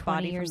And a 20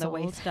 body from years the old.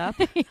 waist up.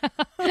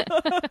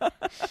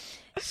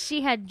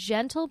 She had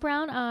gentle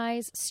brown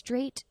eyes,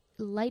 straight,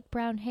 light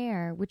brown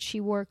hair, which she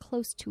wore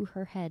close to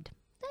her head.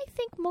 I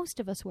think most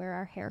of us wear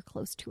our hair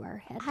close to our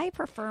head. I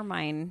prefer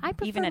mine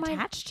prefer even mine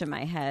attached to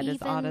my head,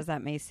 as odd as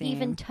that may seem.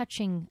 Even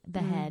touching the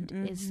head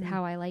is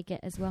how I like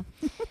it as well.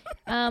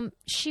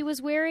 She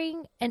was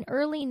wearing an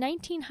early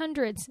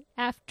 1900s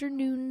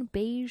afternoon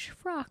beige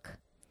frock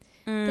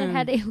that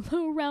had a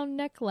low round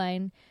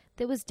neckline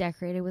that was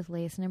decorated with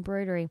lace and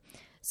embroidery.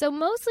 So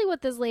mostly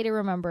what this lady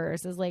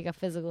remembers is like a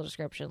physical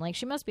description. Like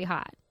she must be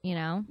hot, you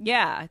know?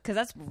 Yeah, because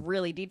that's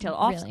really detailed.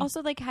 Really.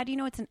 Also, like, how do you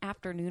know it's an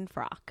afternoon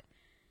frock?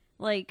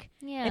 Like,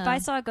 Yeah. if I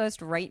saw a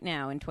ghost right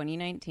now in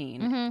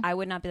 2019, I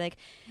would not be like,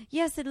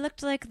 yes, it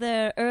looked like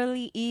the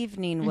early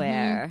evening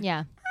wear.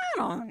 Yeah. I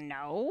don't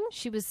know.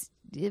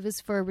 It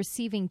was for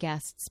receiving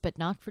guests, but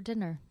not for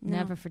dinner.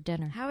 Never for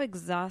dinner. How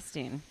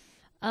exhausting.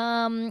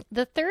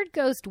 The third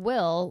ghost,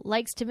 Will,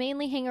 likes to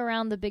mainly hang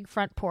around the big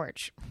front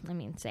porch. I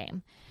mean,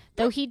 same.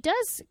 Though he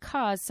does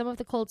cause some of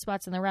the cold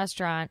spots in the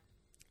restaurant.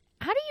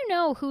 How do you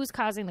know who's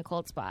causing the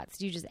cold spots?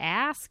 Do you just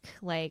ask?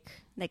 Like,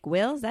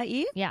 Will, is that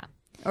you? yeah.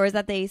 Or is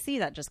that the AC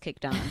that just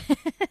kicked on?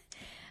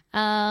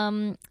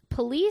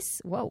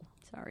 Police. Whoa.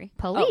 Sorry.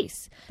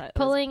 Police that was-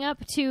 pulling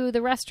up to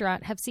the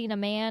restaurant have seen a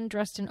man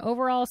dressed in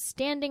overalls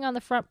standing on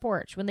the front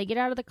porch. When they get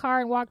out of the car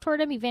and walk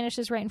toward him, he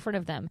vanishes right in front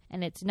of them.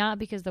 And it's not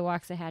because the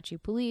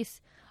Waxahachie police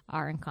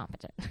are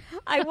incompetent.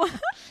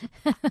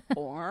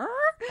 Or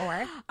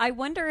I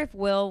wonder if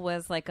Will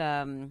was like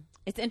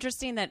It's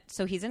interesting that,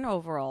 so he's in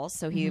overalls,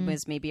 so he Mm-hmm.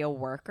 was maybe a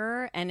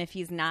worker, and if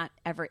he's not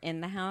ever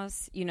in the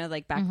house, you know,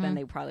 like back Mm-hmm. then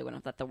they probably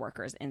wouldn't have let the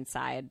workers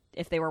inside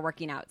if they were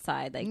working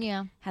outside. Like,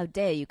 Yeah. how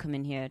dare you come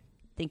in here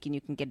thinking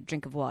you can get a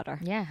drink of water?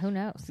 Yeah, who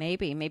knows?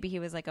 Maybe he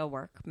was like a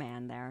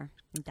workman there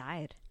and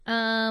died.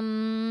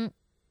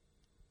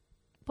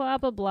 Blah,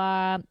 blah,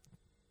 blah.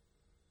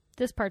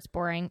 This part's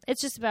boring.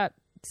 It's just about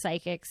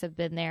psychics have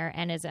been there,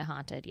 and is it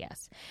haunted?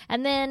 Yes.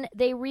 And then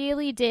they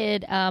really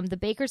did, the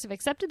bakers have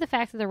accepted the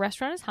fact that the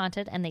restaurant is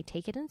haunted, and they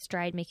take it in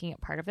stride, making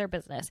it part of their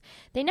business.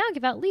 They now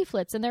give out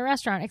leaflets in their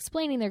restaurant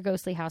explaining their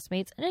ghostly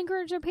housemates and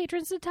encourage their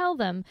patrons to tell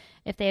them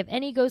if they have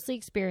any ghostly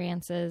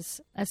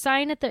experiences. A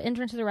sign at the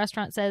entrance of the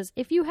restaurant says,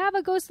 "If you have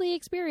a ghostly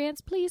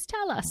experience, please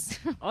tell us."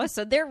 Oh,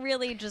 so they're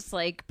really just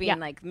like being Yeah.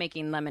 like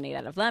making lemonade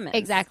out of lemons.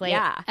 Exactly.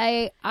 Yeah.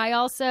 I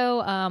also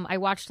I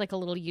watched like a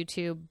little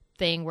YouTube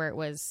thing where it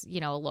was, you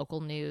know, a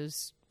local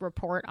news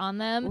report on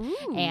them.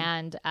 Ooh.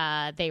 And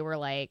they were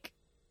like,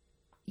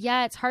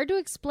 yeah, it's hard to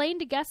explain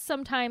to guests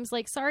sometimes,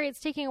 like, sorry, it's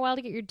taking a while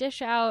to get your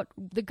dish out,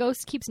 the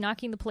ghost keeps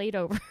knocking the plate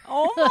over.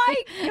 Oh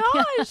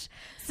my gosh.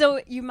 So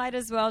you might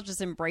as well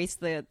just embrace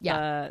the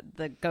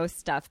ghost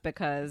stuff,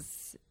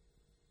 because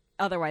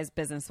otherwise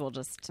business will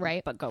just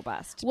Right. but go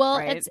bust. Well,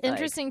 right? it's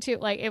interesting too,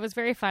 like, it was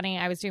very funny.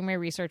 I was doing my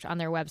research on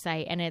their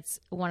website, and it's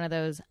one of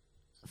those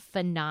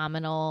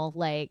phenomenal,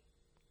 like,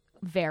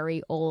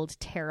 very old,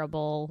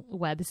 terrible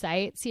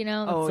websites, you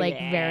know? Oh, it's like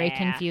yeah. very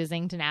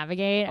confusing to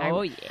navigate.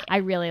 Oh, I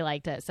really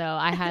liked it. So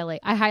I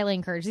highly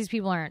encourage. These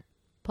people aren't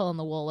pulling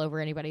the wool over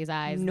anybody's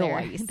eyes.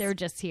 Nice. They're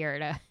just here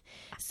to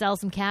sell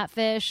some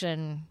catfish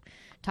and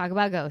talk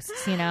about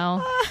ghosts, you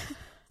know?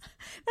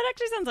 That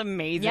actually sounds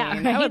amazing. Yeah, I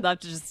right? would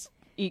love to just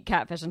eat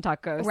catfish and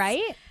talk ghosts.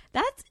 Right?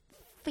 That's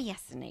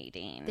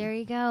fascinating. There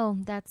you go.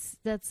 That's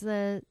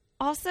the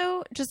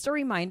Also, just a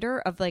reminder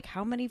of like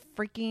how many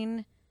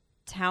freaking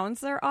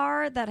towns there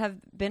are that have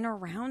been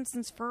around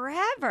since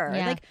forever.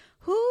 Yeah. Like,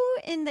 who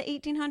in the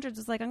 1800s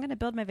was like, I'm going to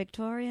build my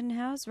Victorian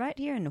house right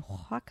here in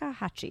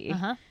Waxahachie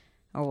uh-huh.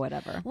 or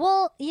whatever?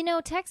 Well, you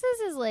know, Texas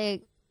is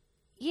like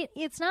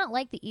it's not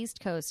like the East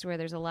Coast where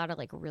there's a lot of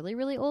like really,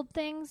 really old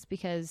things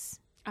because,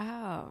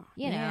 Oh,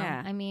 you know,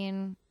 I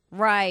mean,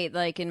 right.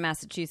 Like in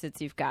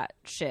Massachusetts, you've got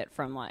shit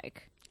from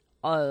like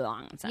a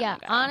long time yeah,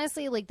 ago.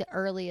 honestly, like the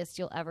earliest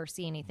you'll ever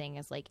see anything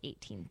is like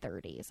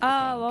 1830s. Oh,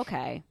 I think.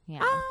 okay. Yeah.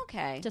 Oh,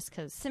 okay. Just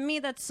because. To me,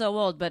 that's so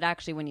old, but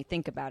actually, when you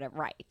think about it,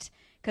 right.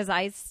 Because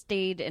I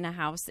stayed in a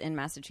house in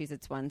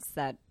Massachusetts once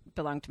that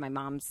belonged to my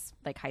mom's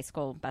like high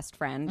school best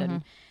friend,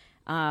 and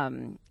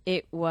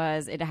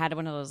it had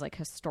one of those like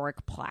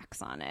historic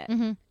plaques on it.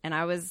 And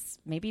I was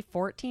maybe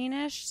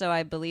 14-ish, so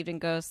I believed in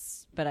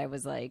ghosts, but I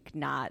was like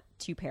not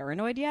too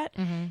paranoid yet.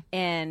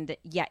 And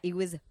yeah, it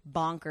was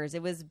bonkers.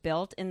 It was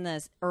built in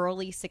the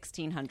early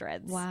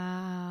 1600s.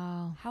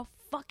 Wow. How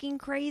fucking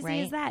crazy Right?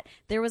 is that?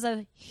 There was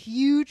a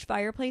huge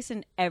fireplace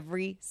in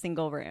every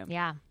single room.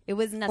 Yeah. It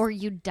was nuts. Or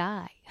you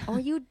die. Or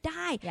you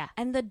die. Yeah.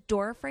 And the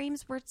door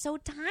frames were so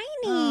tiny.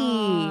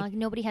 Aw,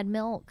 nobody had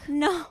milk.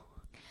 No.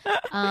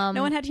 Um,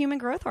 No one had human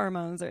growth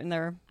hormones in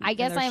their I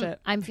guess in their I'm shit.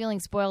 I'm feeling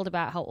spoiled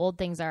about how old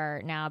things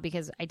are now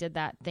because I did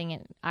that thing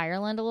in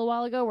Ireland a little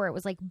while ago where it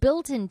was like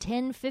built in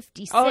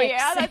 1056. Oh,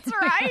 yeah, that's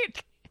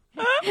right.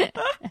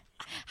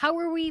 How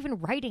were we even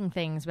writing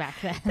things back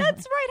then?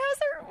 That's right. How's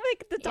there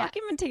like the Yeah.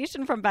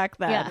 documentation from back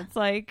then? Yeah. It's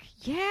like,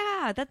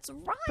 yeah, that's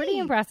right. pretty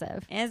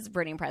impressive. It's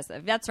pretty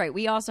impressive. That's right.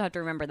 We also have to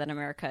remember that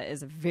America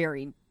is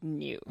very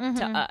new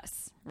to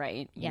us,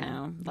 right? You Yeah.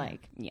 know,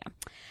 like, yeah.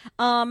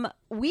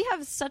 We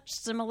have such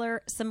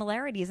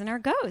similarities in our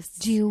ghosts.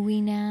 Do we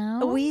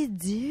now? We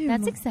do.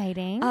 That's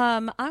exciting.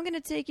 I'm going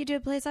to take you to a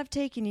place I've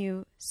taken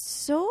you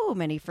so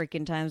many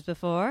freaking times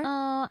before.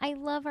 Oh, I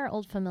love our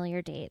old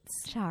familiar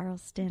dates.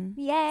 Charleston.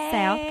 Yay!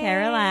 South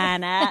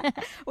Carolina.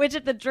 Which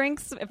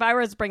if I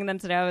was bringing them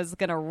today, I was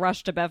going to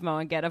rush to Bevmo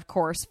and get, of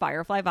course,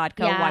 Firefly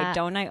Vodka. Yeah. Why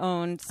don't I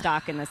own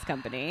stock in this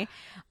company?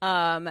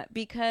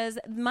 Because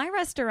my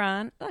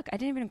restaurant, look, I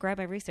didn't even grab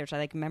my research. I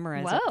like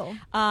memorized Whoa. it.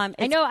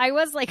 I know. I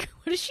was like,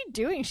 what is she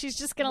doing? She's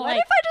just going to What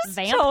like if I just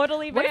vamp?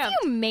 totally What if vamped?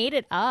 you made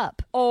it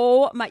up?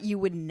 Oh my! You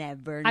would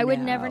never. I would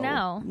never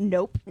know.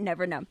 Nope,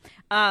 never know.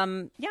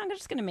 Yeah, I'm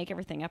just gonna make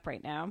everything up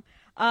right now.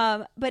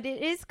 But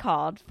it is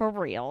called, for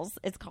reals,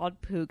 it's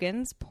called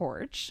Poogan's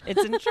Porch.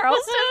 It's in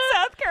Charleston,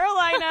 South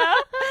Carolina.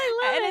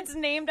 And it's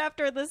named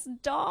after this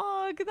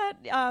dog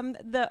that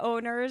the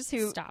owners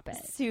Stop it.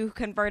 who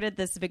converted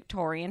this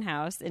Victorian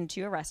house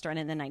into a restaurant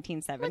in the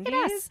 1970s. Look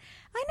at us.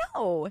 I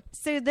know.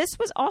 So this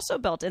was also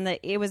built in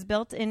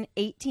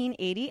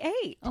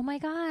 1888. Oh my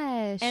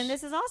gosh. And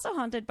this is also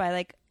haunted by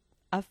like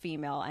a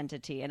female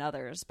entity and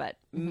others, but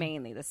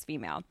mainly this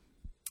female.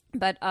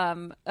 But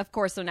of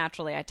course, so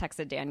naturally, I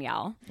texted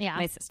Danielle, Yeah.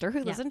 my sister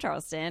who lives in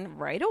Charleston,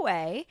 right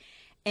away.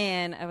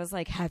 And I was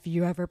like, have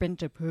you ever been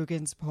to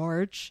Poogan's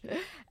Porch?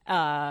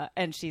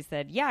 And she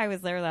said, yeah, I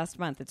was there last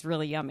month. It's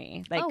really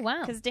yummy. Like, Oh,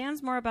 wow. Because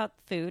Dan's more about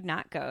food,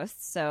 not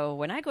ghosts. So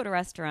when I go to a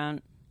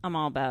restaurant, I'm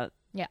all about,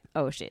 Yeah.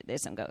 oh, shit,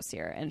 there's some ghosts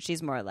here. And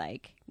she's more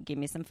like, give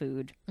me some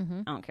food. I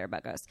don't care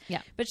about ghosts.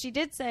 Yeah. But she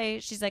did say,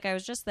 she's like, I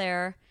was just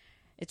there.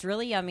 It's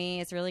really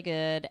yummy. It's really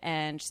good.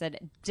 And she said,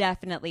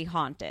 definitely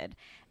haunted.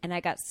 And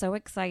I got so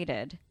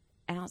excited.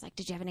 And I was like,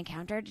 did you have an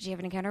encounter? Did you have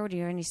an encounter? Do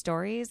you have any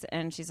stories?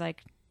 And she's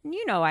like,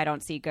 you know, I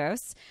don't see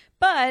ghosts,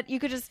 but you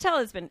could just tell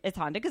it's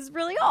haunted because it's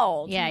really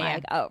old. Yeah, I'm yeah.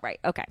 like, oh, right.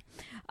 Okay.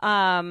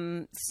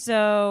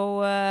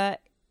 So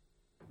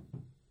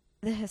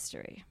the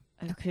history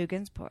of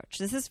Coogan's Porch.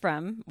 This is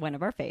from one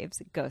of our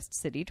faves,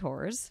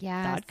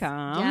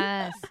 GhostCityTours.com.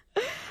 Yes.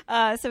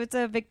 So it's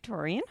a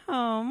Victorian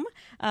home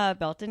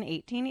built in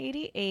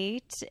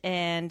 1888.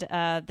 And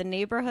the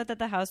neighborhood that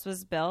the house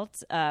was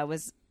built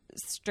was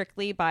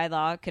strictly by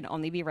law can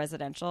only be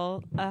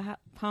residential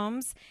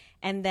homes.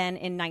 And then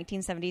in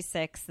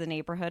 1976, the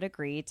neighborhood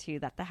agreed to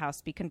let the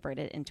house be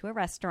converted into a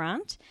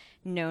restaurant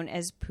known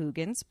as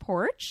Poogan's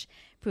Porch.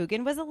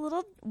 Poogan was a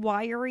little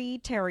wiry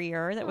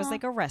terrier that was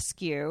like a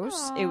rescue.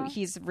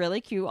 He's really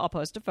cute. I'll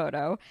post a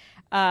photo.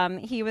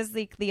 He was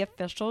the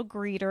official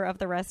greeter of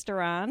the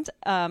restaurant,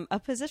 a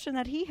position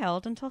that he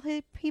held until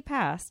he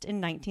passed in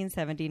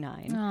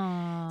 1979.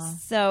 Aww.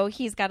 So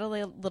he's got a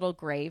little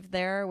grave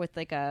there with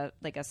like a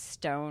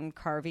stone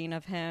carving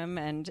of him,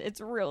 and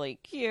it's really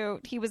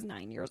cute. He was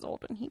 9 years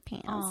old when he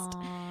passed.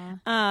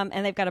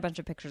 And they've got a bunch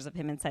of pictures of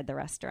him inside the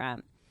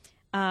restaurant.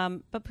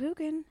 But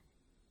Poogan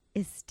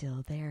is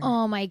still there.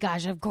 Oh my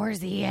gosh, of course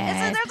he is.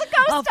 There's a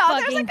ghost dog.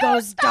 Fucking There's a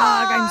ghost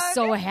dog. I'm dog.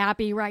 so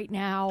happy right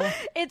now.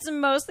 It's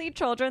mostly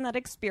children that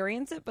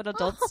experience it, but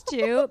adults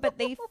too. But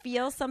they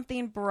feel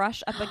something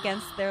brush up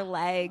against their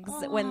legs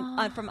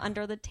when from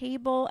under the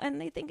table,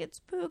 and they think it's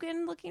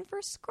Poogan looking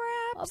for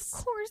scraps. Of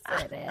course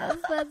it is.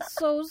 That's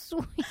so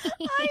sweet.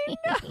 I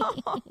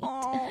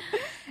know.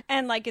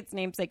 And like its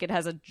namesake, it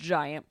has a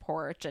giant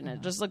porch, and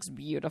it just looks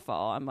beautiful.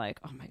 I'm like,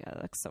 oh my god,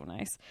 that looks so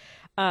nice.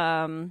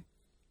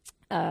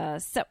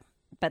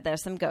 But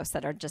there's some ghosts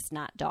that are just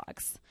not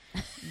dogs.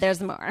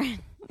 There's more.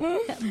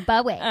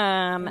 But wait.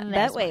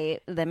 But wait,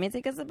 let me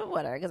take a sip of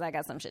water because I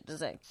got some shit to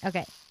say.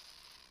 Okay.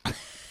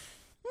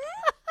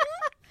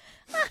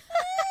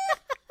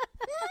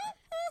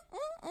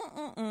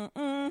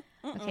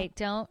 Okay,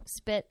 don't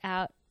spit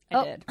out.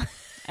 I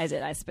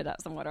did. I spit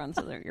out some water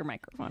onto your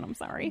microphone. I'm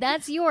sorry.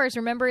 That's yours.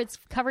 Remember, it's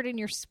covered in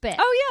your spit.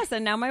 Oh, yes.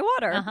 And now my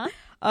water. Uh-huh.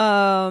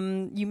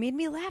 You made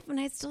me laugh when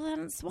I still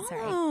hadn't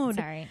swallowed.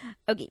 Sorry.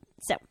 Okay.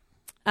 So,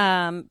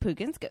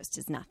 Poogan's ghost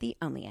is not the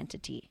only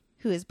entity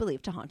who is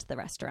believed to haunt the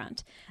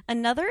restaurant.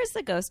 Another is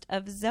the ghost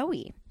of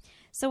Zoe.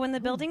 So when the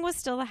building was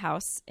still a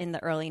house in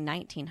the early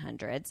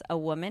 1900s, a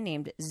woman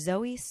named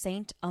Zoe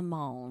Saint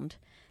Amand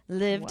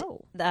lived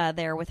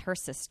there with her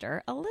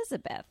sister,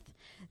 Elizabeth.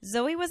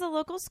 Zoe was a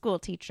local school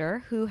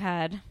teacher who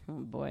had, oh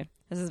boy,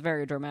 this is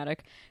very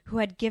dramatic, who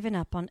had given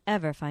up on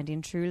ever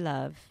finding true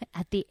love.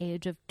 At the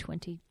age of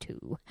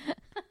 22.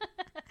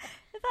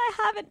 If I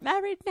haven't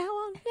married now,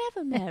 I'll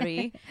never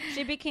marry.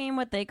 She became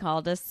what they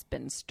called a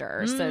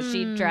spinster. So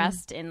she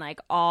dressed in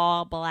like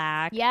all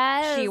black.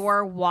 Yes. She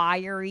wore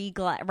wiry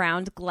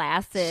round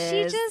glasses.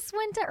 She just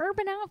went to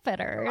Urban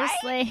Outfitters. Right?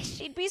 Like,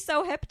 She'd be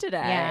so hip today.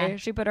 Yeah.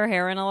 She put her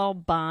hair in a little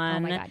bun. Oh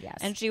my God, yes.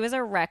 And she was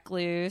a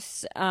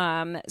recluse.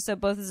 So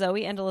both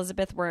Zoe and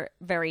Elizabeth were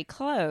very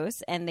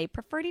close, and they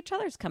preferred each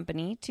other's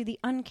company to the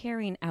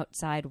uncaring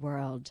outside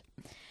world.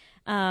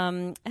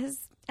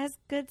 As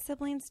good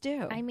siblings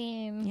do. I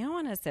mean, You don't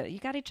want to sit. You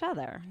got each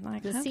other.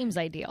 Like, this seems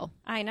ideal.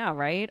 I know,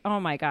 right? Oh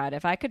my God.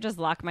 If I could just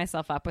lock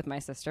myself up with my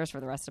sisters for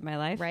the rest of my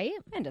life. Right?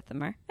 And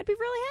Ithamar, I'd be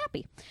really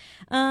happy.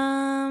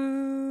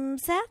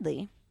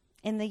 Sadly,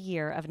 in the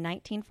year of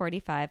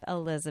 1945,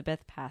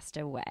 Elizabeth passed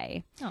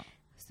away,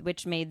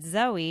 which made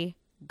Zoe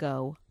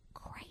go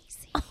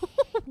crazy.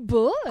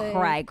 Boy.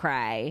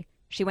 Cry.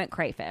 She went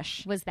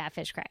crayfish. Was that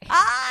fish cray?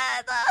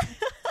 Ah,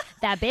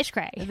 That bitch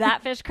cray.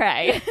 that fish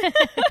cray.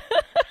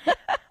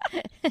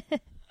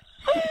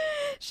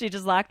 She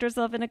just locked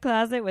herself in a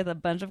closet with a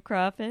bunch of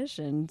crawfish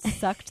and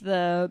sucked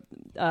the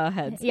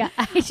heads. Yeah,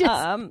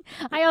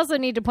 I also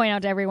need to point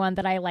out to everyone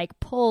that I like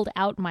pulled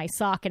out my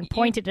sock and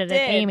pointed it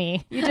at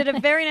Amy. You did a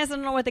very nice. I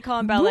don't know what they call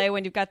in ballet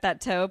when you've got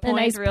that toe point,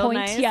 nice real point,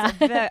 nice,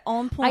 yeah.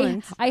 on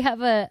point. I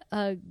have a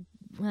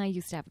well, I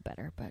used to have a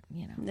better, but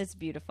you know. It's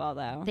beautiful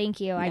though. Thank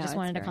you. I No, just it's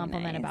wanted to very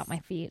compliment nice. about my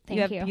feet. You Thank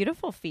have you.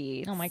 beautiful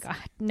feet. Oh my God,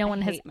 no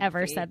one has hate my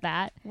ever feet. said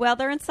that. Well,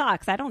 they're in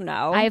socks. I don't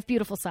know. I have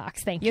beautiful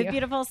socks. Thank You you. have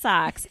beautiful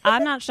socks.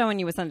 I'm not showing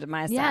you what's under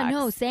my socks. Yeah,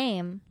 no,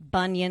 same.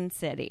 Bunyan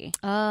City.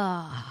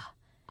 Population.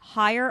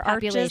 Higher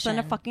arches than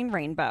a fucking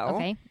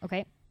rainbow.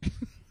 Okay.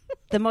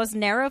 The most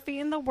narrow feet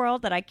in the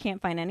world that I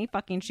can't find any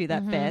fucking shoe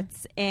that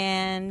fits.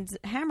 And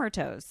hammer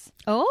toes.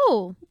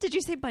 Oh. Did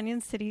you say Bunyan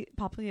City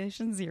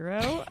population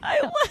 0?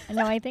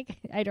 No, I think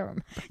I don't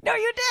remember. No,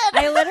 you did.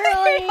 I literally-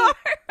 I don't remember.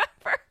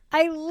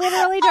 I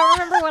literally don't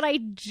remember what I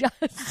just.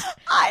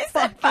 I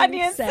said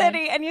Bunyan said.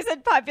 City, and you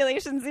said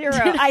population 0.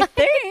 I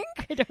think.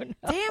 I don't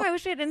know. Damn, I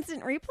wish we had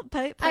instant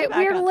replay.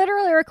 We're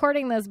literally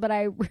recording this, but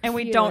I refuse. And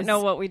we don't know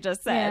what we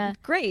just said. Yeah.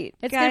 Great.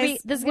 It's guys, gonna be.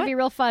 This is gonna be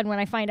real fun when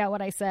I find out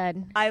what I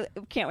said. I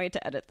can't wait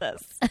to edit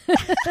this.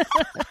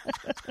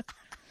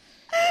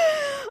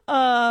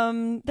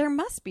 There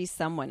must be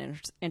someone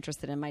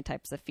interested in my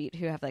types of feet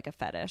who have like a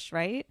fetish,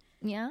 right?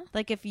 Yeah.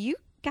 Like if you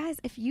guys,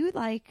 if you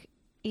like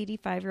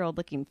 85-year-old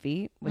looking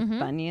feet with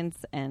bunions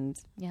and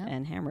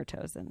hammer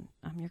toes, and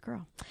I'm your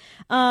girl.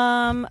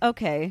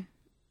 Okay.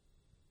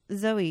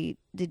 Zoe,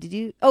 did you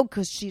do? Oh,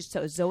 because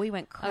Zoe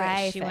went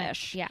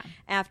crayfish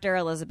after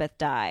Elizabeth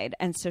died,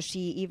 and so she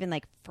even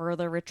like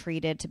further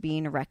retreated to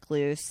being a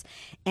recluse,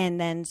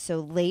 and then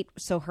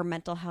so her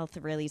mental health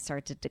really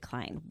started to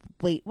decline.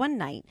 Late one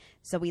night,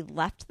 Zoe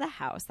left the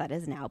house that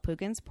is now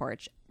Pugin's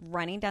porch,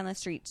 running down the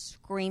street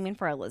screaming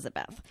for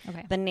Elizabeth.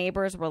 Okay. The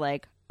neighbors were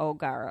like, "Oh,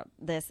 Gara,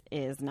 this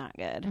is not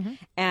good,"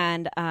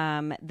 and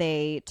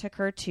they took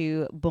her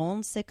to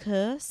Bon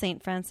Secours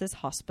St. Francis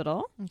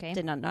Hospital. Okay.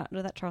 Did not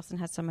know that Charleston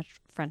has so much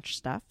French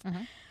stuff.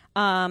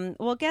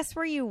 Well, guess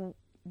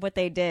what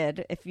they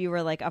did if you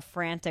were like a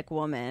frantic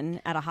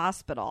woman at a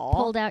hospital?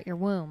 Pulled out your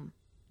womb.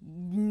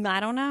 I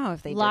don't know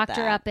if they locked did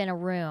that. her up in a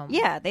room.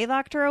 Yeah, they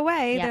locked her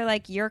away. Yeah. They're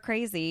like, "You're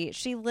crazy."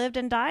 She lived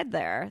and died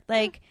there.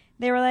 Like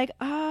they were like,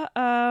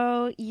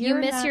 "Oh, you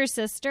miss your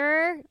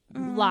sister."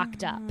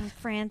 Locked up.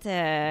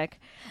 Frantic.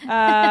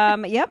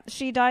 Yep,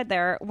 she died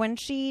there. When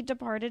she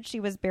departed, she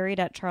was buried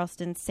at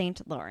Charleston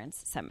St.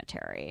 Lawrence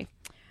Cemetery.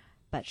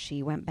 But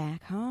she went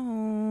back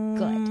home.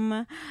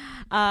 Good.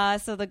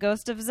 So the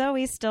ghost of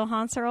Zoe still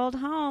haunts her old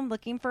home,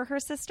 looking for her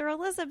sister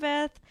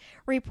Elizabeth.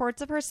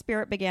 Reports of her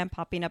spirit began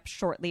popping up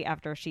shortly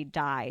after she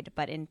died,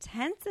 but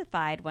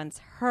intensified once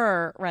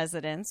her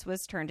residence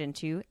was turned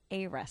into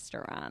a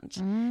restaurant.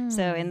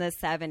 So in the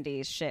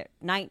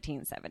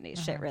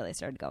 1970s, shit really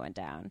started going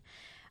down.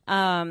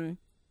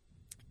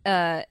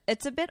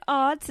 It's a bit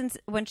odd since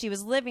when she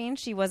was living,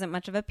 she wasn't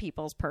much of a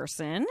people's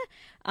person,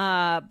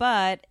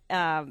 but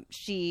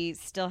she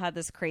still had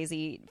this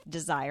crazy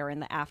desire in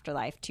the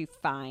afterlife to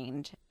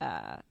find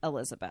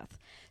Elizabeth.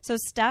 So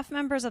staff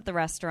members of the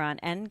restaurant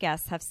and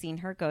guests have seen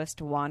her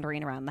ghost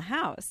wandering around the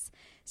house.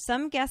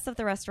 Some guests of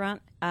the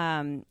restaurant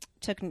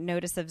took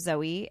notice of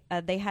Zoe.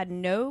 They had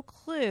no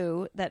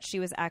clue that she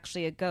was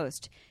actually a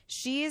ghost.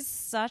 She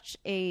is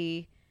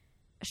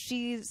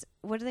she's,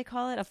 what do they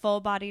call it? A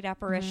full-bodied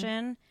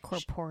apparition.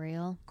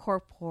 Corporeal.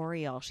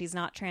 She's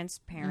not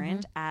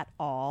transparent at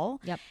all.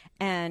 Yep.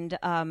 And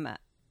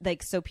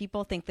so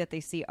people think that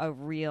they see a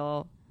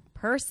real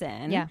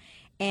person. Yeah.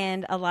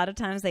 And a lot of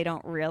times they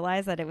don't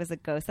realize that it was a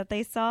ghost that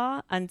they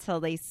saw until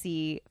they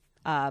see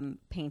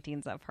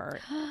paintings of her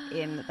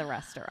in the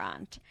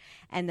restaurant.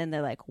 And then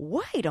they're like,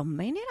 "Wait a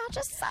minute, I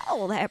just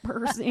saw that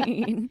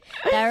person."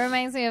 That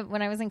reminds me of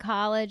when I was in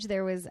college.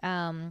 There was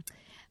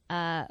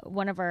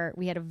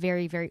we had a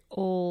very, very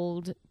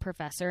old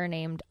professor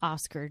named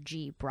Oscar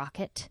G.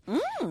 Brockett.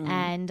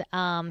 And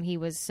he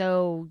was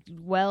so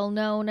well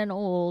known and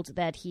old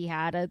that he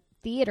had a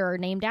theater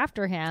named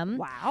after him.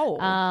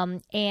 Wow.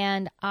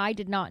 And I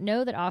did not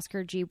know that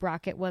Oscar G.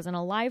 Brockett was an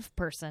alive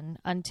person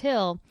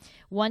until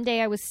one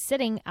day I was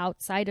sitting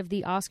outside of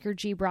the Oscar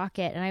G.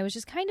 Brockett and I was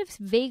just kind of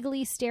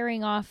vaguely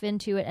staring off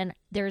into it. And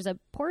there's a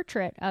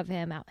portrait of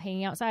him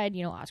hanging outside,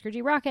 Oscar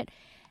G. Brockett.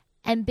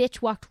 And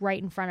bitch walked right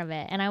in front of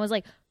it. And I was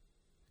like,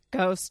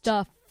 ghost.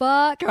 The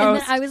fuck? Ghost. And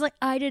then I was like,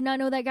 I did not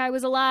know that guy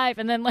was alive.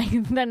 And then like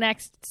the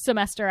next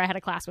semester I had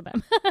a class with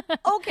him.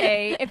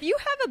 Okay, if you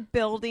have a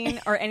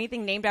building or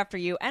anything named after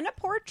you and a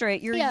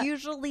portrait, you're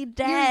usually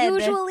dead. You're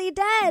usually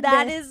dead.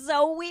 That is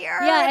so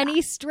weird. Yeah, and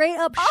he straight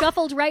up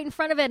shuffled right in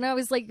front of it. And I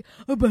was like,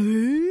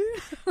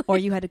 or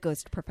you had a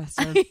ghost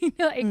professor.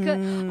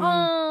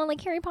 Oh, like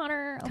Harry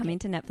Potter. Okay. Coming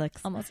to Netflix.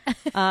 Almost.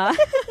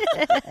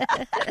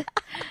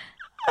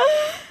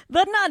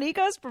 The naughty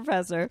ghost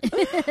professor.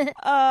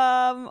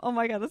 Oh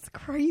my god, that's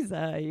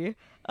crazy.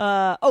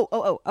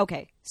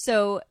 Okay.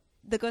 So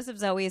the ghost of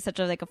Zoe is such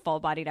a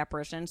full-bodied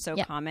apparition, so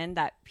common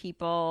that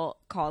people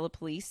call the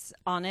police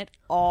on it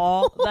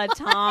all the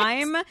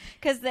time.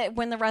 Because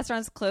when the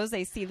restaurant's closed,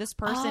 they see this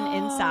person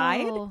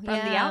inside from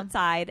the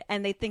outside,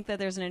 and they think that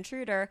there's an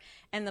intruder,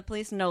 and the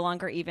police no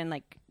longer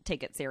even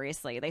take it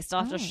seriously. They still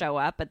have to show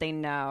up, but they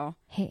know.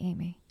 Hey,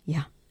 Amy.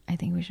 Yeah. I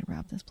think we should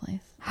rob this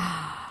place.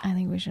 I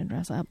think we should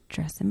dress up.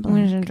 Dress in black.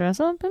 We should dress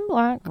up in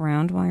black.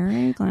 Round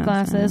wire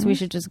glasses. We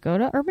should just go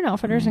to Urban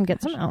Outfitters and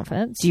get some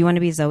outfits. Do you want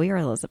to be Zoe or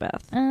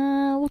Elizabeth?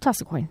 We'll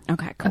toss a coin.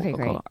 Okay, cool. Okay,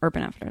 great. Cool.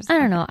 Urban Outfitters. I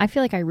don't know. I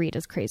feel like I read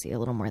as crazy a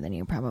little more than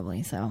you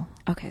probably, so.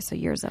 Okay, so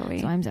you're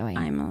Zoe. So I'm Zoe.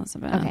 I'm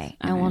Elizabeth. Okay,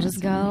 and we'll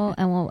just go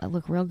and we'll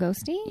look real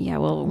ghosty. Yeah,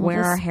 we'll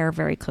wear our hair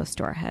very close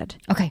to our head.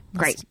 Okay,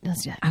 great.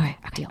 Let's do that. Okay,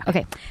 deal.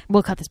 Okay,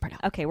 we'll cut this part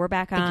out. Okay, we're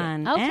back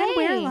on. Okay. And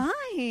we're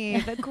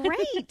live.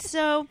 Great.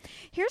 So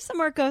here's some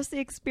more ghosty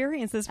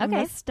experiences from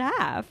the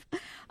staff.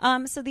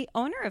 So the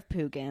owner of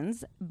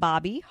Pugin's,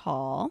 Bobby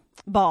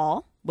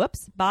Ball.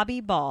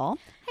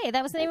 Hey,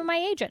 that was the name of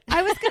my agent.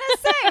 I was going to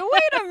say,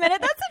 wait a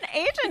minute, that's an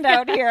agent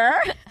out here.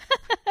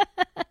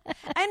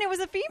 And it was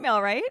a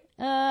female, right?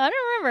 I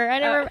don't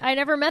remember. I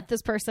never met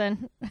this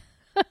person.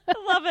 I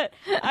love it.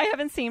 I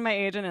haven't seen my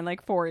agent in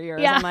 4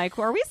 years. Yeah. I'm like,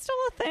 are we still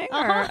a thing?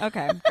 Or,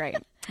 okay, great.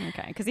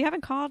 Okay, because you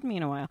haven't called me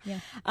in a while. Yeah.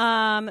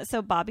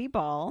 So Bobby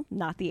Ball,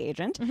 not the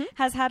agent,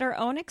 has had her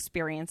own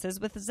experiences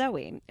with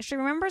Zoe. She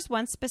remembers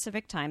one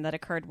specific time that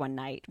occurred one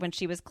night when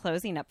she was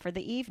closing up for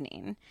the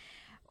evening.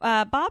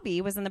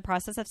 Bobby was in the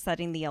process of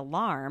setting the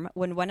alarm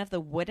when one of the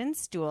wooden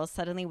stools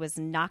suddenly was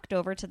knocked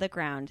over to the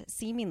ground,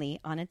 seemingly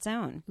on its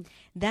own.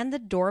 Then the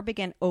door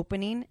began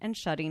opening and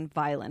shutting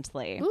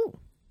violently. Ooh.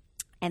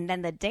 And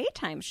then the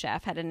daytime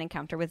chef had an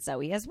encounter with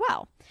Zoe as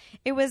well.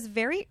 It was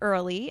very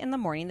early in the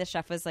morning. The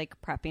chef was like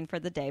prepping for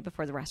the day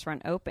before the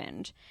restaurant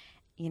opened.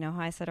 You know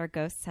how I said our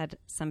ghosts had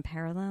some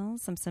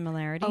parallels, some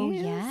similarities? Oh,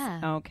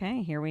 yeah.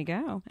 Okay, here we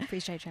go.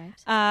 Appreciate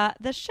tribes.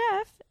 The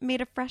chef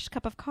made a fresh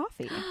cup of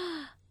coffee.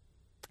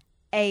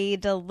 A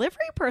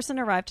delivery person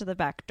arrived to the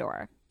back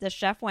door. The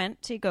chef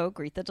went to go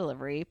greet the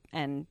delivery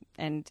and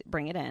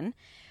bring it in.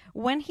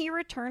 When he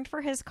returned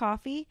for his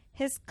coffee,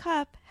 his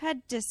cup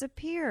had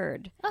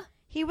disappeared.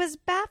 He was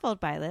baffled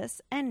by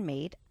this and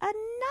made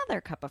another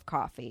cup of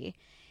coffee.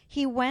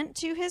 He went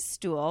to his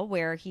stool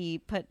where he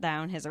put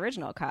down his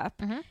original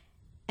cup,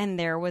 and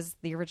there was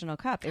the original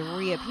cup. It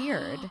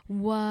reappeared.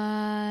 What?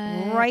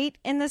 Right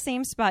in the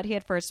same spot he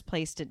had first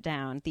placed it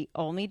down. The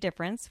only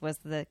difference was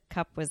the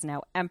cup was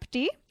now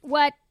empty.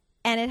 What?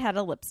 And it had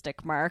a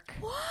lipstick mark.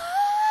 What?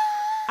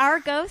 Our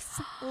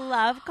ghosts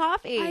love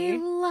coffee. I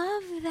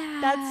love that.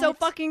 That's so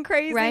fucking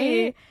crazy.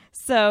 Right?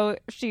 So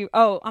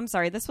I'm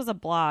sorry. This was a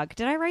blog.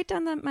 Did I write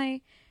down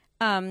that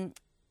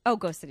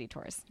Ghost City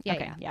Tours. Yeah,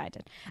 okay. yeah. I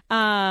did.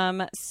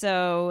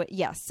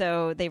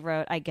 So they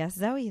wrote, I guess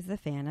Zoe is a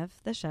fan of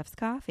the chef's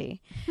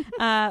coffee.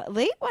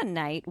 Late one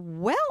night,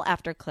 well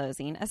after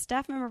closing, a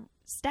staff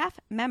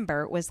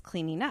member was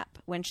cleaning up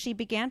when she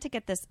began to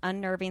get this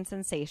unnerving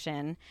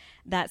sensation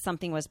that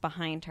something was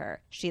behind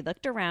her. She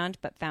looked around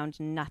but found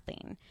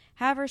nothing.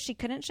 However, she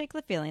couldn't shake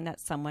the feeling that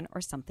someone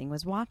or something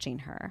was watching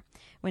her.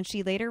 When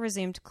she later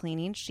resumed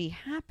cleaning, she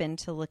happened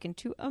to look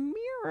into a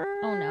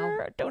mirror. Oh,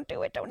 no. Don't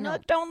do it. Don't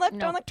look.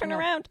 Turn No.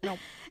 around. No.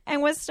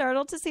 And was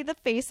startled to see the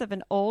face of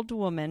an old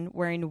woman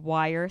wearing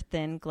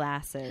wire-thin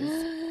glasses.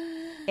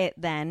 It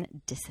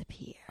then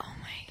disappeared. Oh,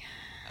 my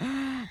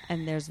God.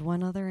 And there's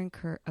one other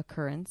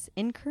occurrence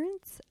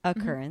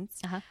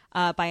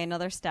by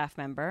another staff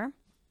member.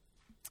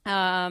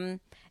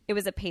 It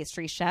was a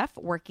pastry chef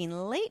working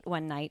late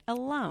one night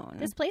alone.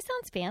 This place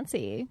sounds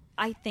fancy.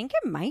 I think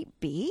it might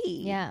be.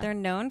 Yeah. They're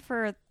known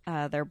for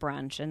their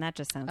brunch, and that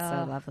just sounds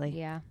so lovely.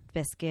 Yeah.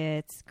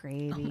 Biscuits,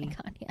 gravy. Oh, my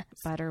God, yes.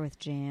 Butter with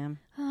jam.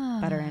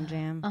 Butter and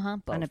jam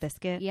on a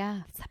biscuit.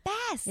 Yeah. It's the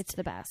best. It's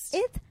the best.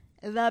 It's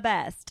the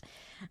best.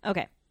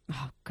 Okay.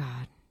 Oh,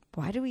 God.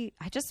 Why do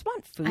I just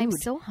want food. I'm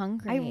so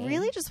hungry. I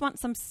really just want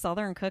some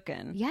Southern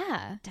cooking.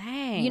 Yeah.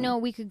 Dang. You know,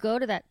 we could go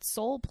to that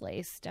Soul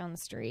place down the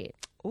street.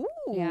 Ooh.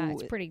 Yeah,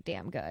 it's pretty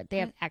damn good. They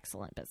have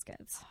excellent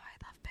biscuits. Oh, I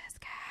love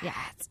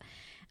biscuits.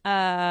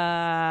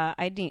 Yeah.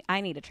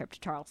 I need a trip to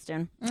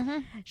Charleston.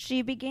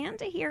 She began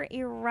to hear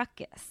a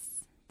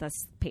ruckus, the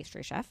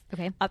pastry chef,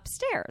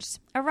 upstairs.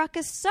 A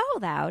ruckus so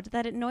loud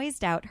that it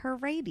noised out her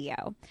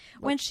radio.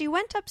 When she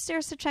went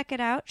upstairs to check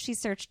it out, she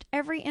searched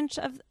every inch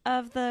of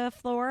the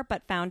floor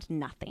but found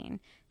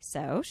nothing.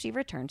 So she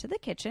returned to the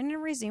kitchen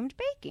and resumed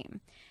baking.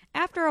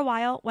 After a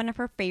while, one of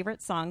her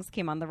favorite songs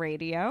came on the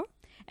radio,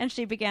 and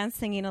she began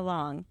singing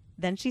along.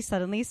 Then she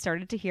suddenly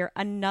started to hear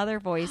another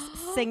voice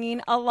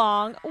singing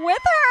along with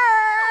her.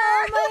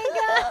 Oh my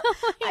God.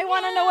 I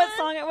want to know what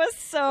song it was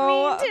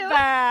so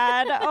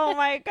bad. Oh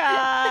my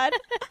God.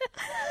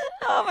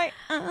 Oh my,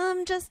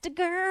 I'm just a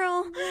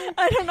girl.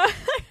 I don't know.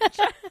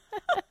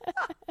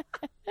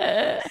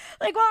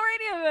 Like, what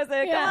radio was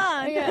it? Yeah, Come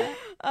on. yeah.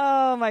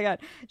 Oh my God.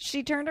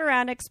 She turned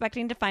around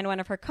expecting to find one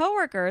of her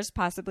coworkers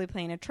possibly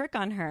playing a trick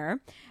on her,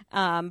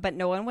 but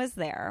no one was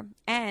there.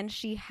 And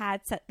she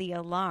had set the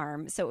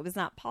alarm, so it was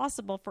not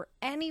possible for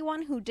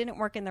anyone who didn't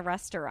work in the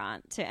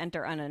restaurant to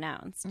enter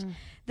unannounced.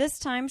 This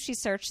time, she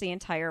searched the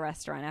entire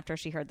restaurant after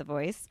she heard the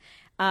voice.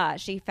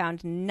 She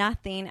found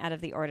nothing out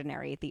of the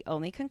ordinary. The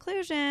only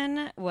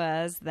conclusion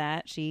was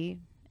that she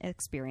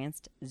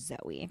experienced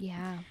Zoe.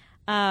 Yeah.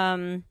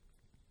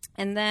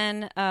 And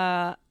then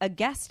a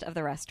guest of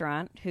the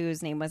restaurant,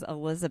 whose name was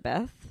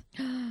Elizabeth,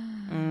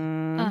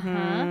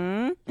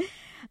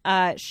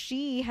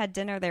 she had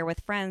dinner there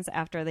with friends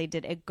after they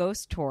did a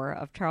ghost tour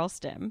of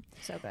Charleston.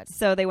 So good.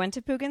 So they went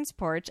to Poogan's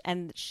Porch,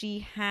 and she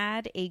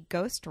had a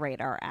ghost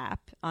radar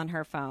app on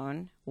her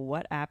phone.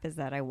 What app is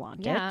that? I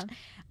want it.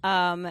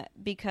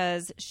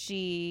 Because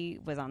she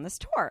was on this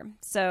tour.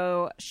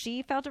 So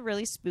she felt a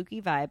really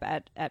spooky vibe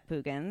at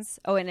Poogan's.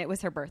 Oh, and it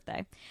was her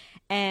birthday.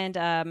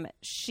 And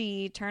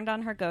she turned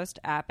on her ghost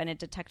app, and it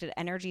detected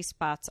energy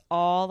spots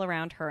all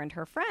around her and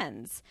her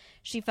friends.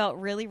 She felt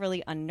really,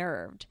 really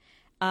unnerved.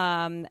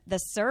 The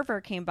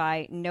server came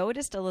by,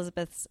 noticed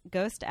Elizabeth's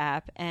ghost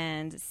app,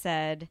 and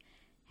said,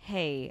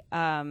 hey,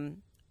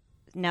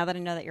 now that I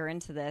know that you're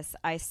into this,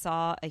 I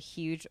saw a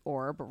huge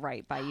orb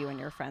right by you and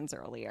your friends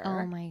earlier.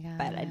 Oh, my God.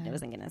 But I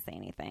wasn't going to say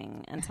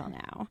anything until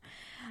now.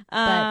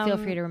 But feel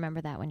free to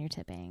remember that when you're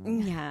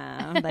tipping.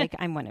 Yeah, like,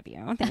 I'm one of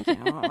you. Thank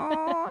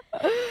you.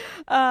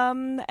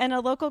 And a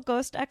local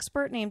ghost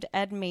expert named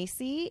Ed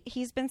Macy,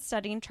 he's been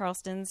studying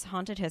Charleston's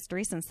haunted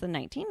history since the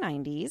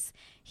 1990s.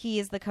 He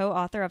is the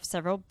co-author of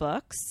several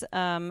books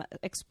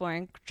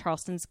exploring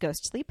Charleston's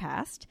ghostly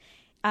past.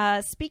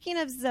 Speaking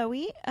of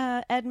Zoe,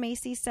 Ed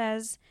Macy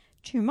says,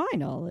 to my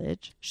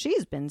knowledge,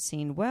 she's been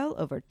seen well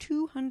over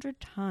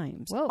 200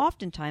 times, Whoa.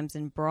 oftentimes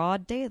in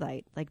broad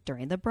daylight, like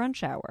during the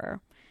brunch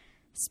hour.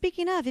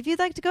 Speaking of, if you'd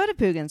like to go to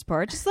Poogan's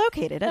Porch, it's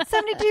located at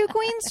 72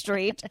 Queen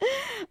Street.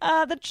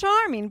 The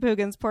charming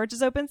Poogan's Porch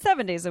is open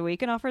 7 days a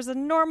week and offers a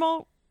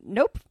Norman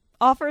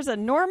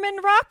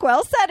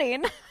Rockwell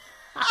setting.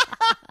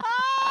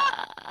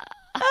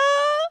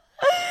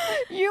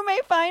 You may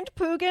find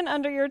Poogan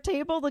under your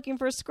table looking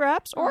for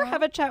scraps or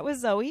have a chat with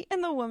Zoe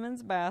in the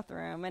women's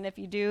bathroom. And if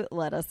you do,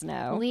 let us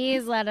know.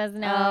 Please let us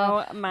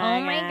know. Oh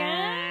my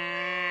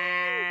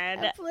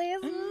God. God. Please,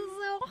 this is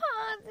so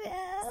haunted.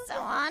 So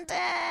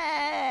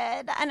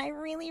haunted. And I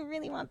really,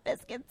 really want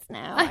biscuits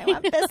now. I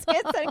want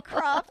biscuits and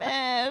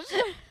crawfish.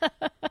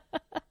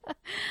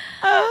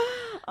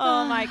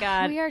 Oh my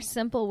God. We are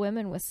simple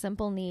women with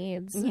simple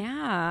needs.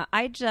 Yeah,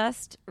 I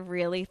just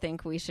really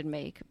think we should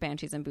make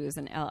Banshees and Booze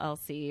an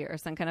LLC or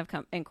some kind of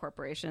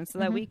incorporation so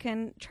that we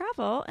can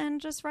travel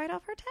and just write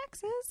off our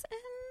taxes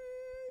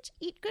and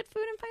eat good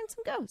food and find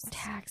some ghosts.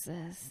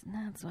 Taxes.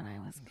 That's what I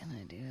was going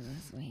to do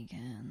this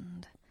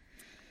weekend.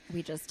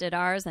 We just did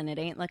ours and it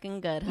ain't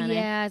looking good, honey.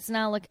 Yeah, it's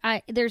not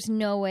there's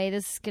no way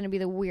this is going to be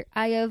the weird.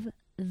 I have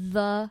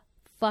the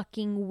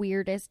fucking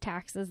weirdest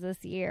taxes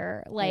this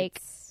year.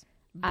 Like,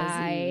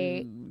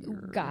 I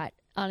got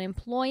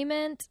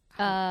unemployment.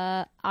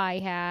 I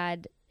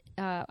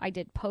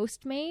did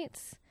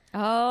Postmates.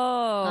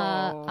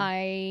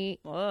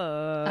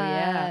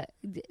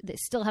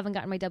 Still haven't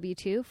gotten my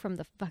W-2 from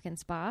the fucking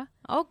spa.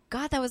 Oh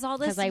God, that was all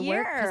this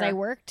year. Because I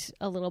worked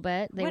a little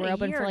bit. They were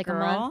open for like a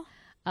month.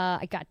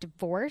 I got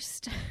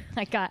divorced.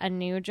 I got a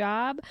new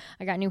job.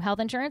 I got new health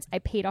insurance. I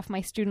paid off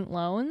my student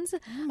loans.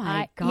 Oh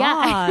my God.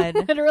 Yeah,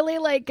 I'm literally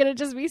like gonna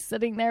just be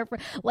sitting there for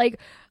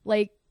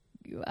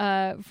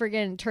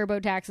friggin'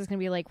 TurboTax is gonna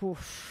be like,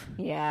 oof,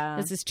 yeah,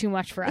 this is too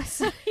much for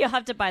us. You'll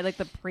have to buy like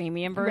the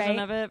premium version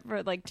Right. of it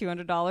for like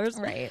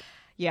 $200. Right.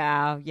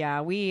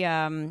 Yeah. We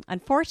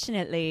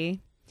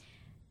unfortunately,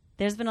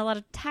 there's been a lot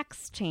of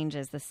tax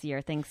changes this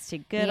year thanks to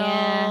good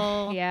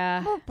old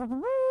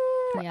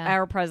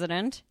our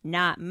president,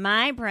 not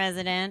my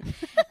president.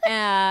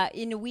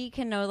 We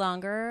can no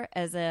longer,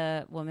 as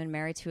a woman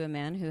married to a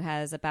man who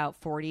has about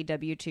 40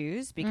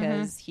 W-2s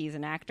because he's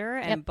an actor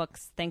and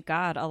books, thank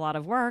God, a lot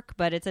of work,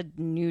 but it's a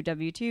new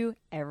W-2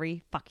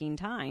 every fucking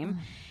time.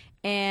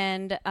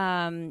 And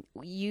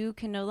you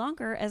can no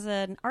longer, as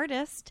an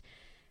artist,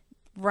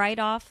 write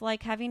off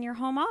like having your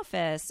home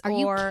office. Are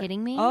you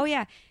kidding me? Oh,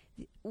 yeah.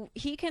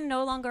 He can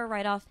no longer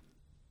write off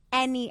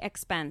any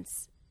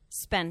expense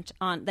spent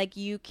on, like,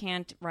 you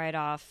can't write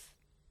off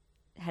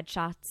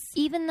headshots,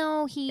 even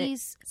though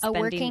he's a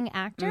working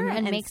actor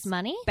and makes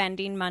money,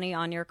 spending money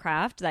on your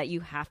craft that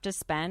you have to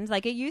spend.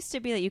 Like, it used to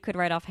be that you could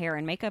write off hair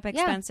and makeup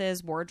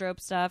expenses,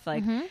 wardrobe stuff,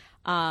 like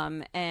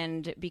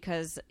and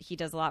because he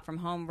does a lot from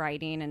home,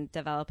 writing and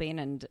developing,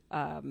 and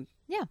and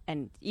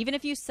even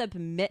if you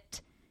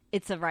submit,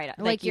 it's a write-off.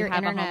 Like you your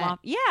have internet. a home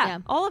office. Yeah,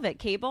 all of it.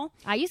 Cable.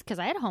 because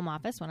I had a home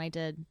office when I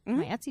did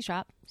my Etsy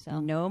shop. So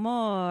no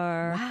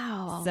more.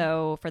 Wow.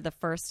 So for the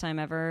first time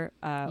ever,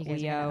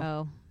 we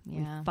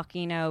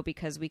fucking owe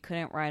because we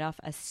couldn't write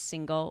off a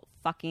single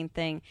fucking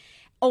thing.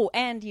 Oh,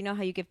 and you know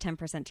how you give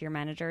 10% to your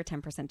manager,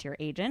 10% to your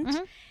agent?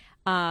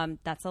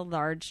 That's a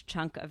large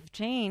chunk of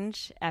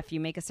change if you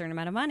make a certain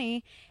amount of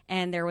money.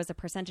 And there was a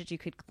percentage you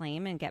could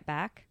claim and get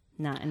back.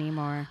 Not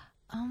anymore.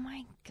 Oh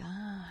my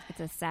God. It's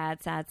a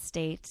sad, sad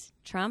state.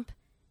 Trump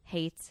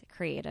hates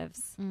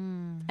creatives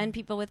and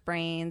people with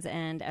brains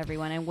and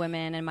everyone and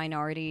women and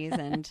minorities.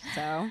 And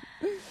so,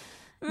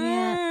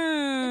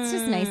 it's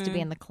just nice to be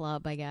in the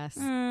club, I guess.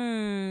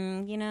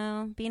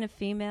 Being a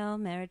female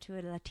married to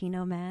a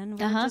Latino man,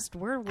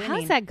 we're winning.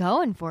 How's that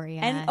going for you?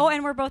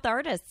 And we're both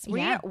artists.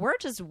 We're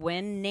just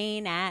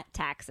winning at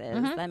taxes.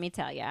 Let me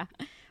tell you.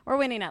 We're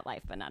winning at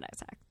life, but not at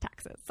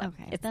taxes. So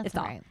okay, it's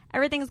all right.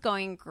 Everything's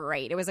going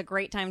great. It was a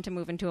great time to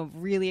move into a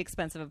really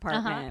expensive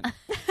apartment.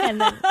 And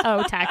then,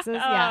 taxes.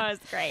 Yeah,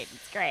 it's great.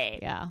 It's great.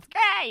 Yeah, it's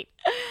great.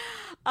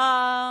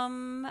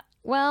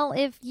 Well,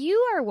 if you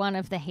are one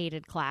of the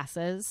hated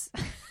classes,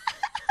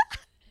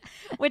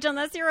 which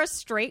unless you're a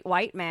straight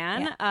white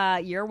man,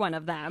 you're one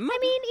of them. I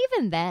mean,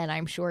 even then,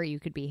 I'm sure you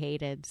could be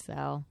hated.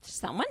 So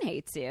someone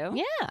hates you.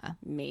 Yeah,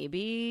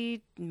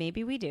 maybe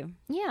we do.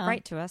 Yeah,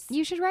 write to us.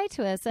 You should write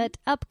to us at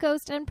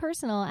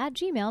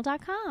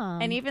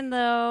upghostandpersonal@gmail.com. And even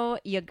though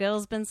your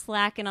girl's been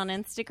slacking on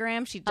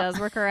Instagram, she does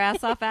work her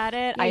ass off at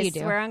it. Yeah, I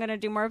swear I'm going to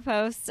do more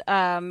posts.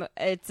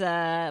 It's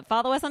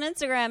follow us on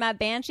Instagram at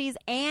Banshees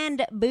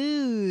and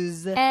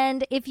Booze.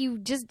 And if you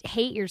just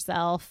hate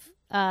yourself,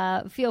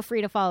 feel free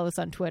to follow us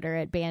on Twitter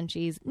at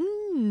Banshees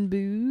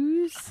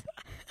Booze.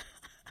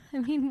 I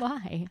mean,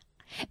 why?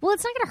 Well,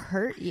 it's not going to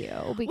hurt you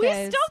because We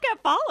still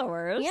get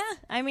followers. Yeah.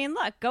 I mean,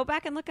 look, go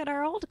back and look at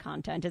our old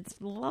content. It's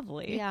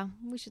lovely. Yeah,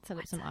 we should set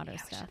up some auto We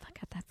stuff. should look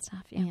at that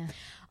stuff. Yeah.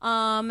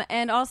 Yeah.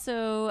 And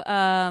also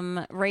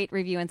rate,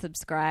 review, and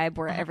subscribe.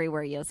 We're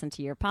everywhere you listen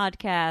to your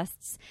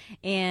podcasts.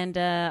 And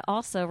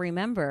also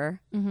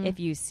remember, if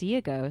you see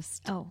a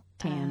ghost, Oh,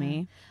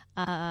 Tammy,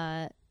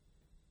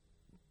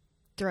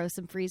 throw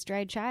some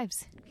freeze-dried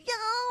chives.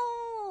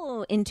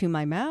 yo, into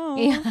my mouth.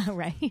 Yeah,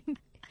 right.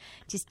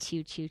 Just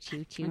chew.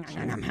 It's in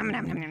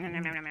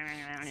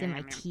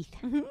my teeth.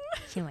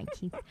 It's in my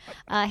teeth.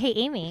 Hey,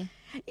 Amy,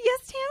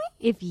 Yes, Tammy.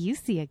 if you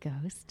see a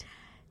ghost,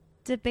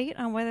 Debate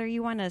on whether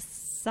you want to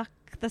suck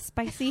the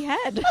spicy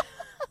head.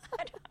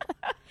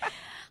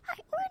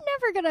 we're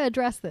never going to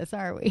address this,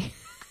 are we?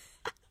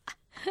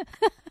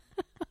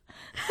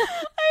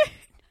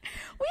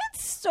 We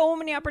had so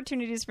many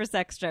opportunities for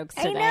sex jokes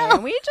I today. know.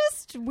 And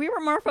we were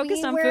more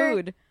focused on were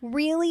food.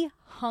 Really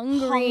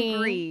hungry.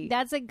 Hungry.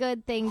 That's a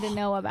good thing to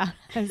know about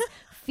us.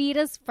 Feed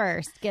us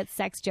first, get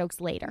sex jokes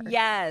later.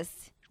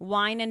 Yes.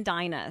 Wine and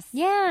dine us.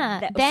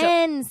 Yeah.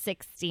 Then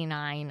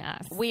 69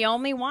 us. We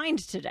only wined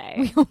today.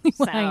 We only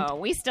So wined.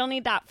 we still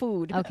need that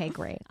food. Okay,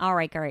 great. All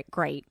right,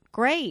 great.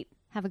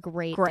 Have a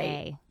great Great.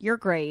 day. You're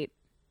great.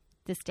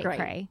 This day Great.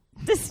 cray.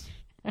 This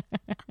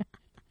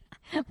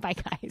Bye,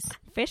 guys.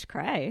 fish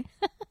cray.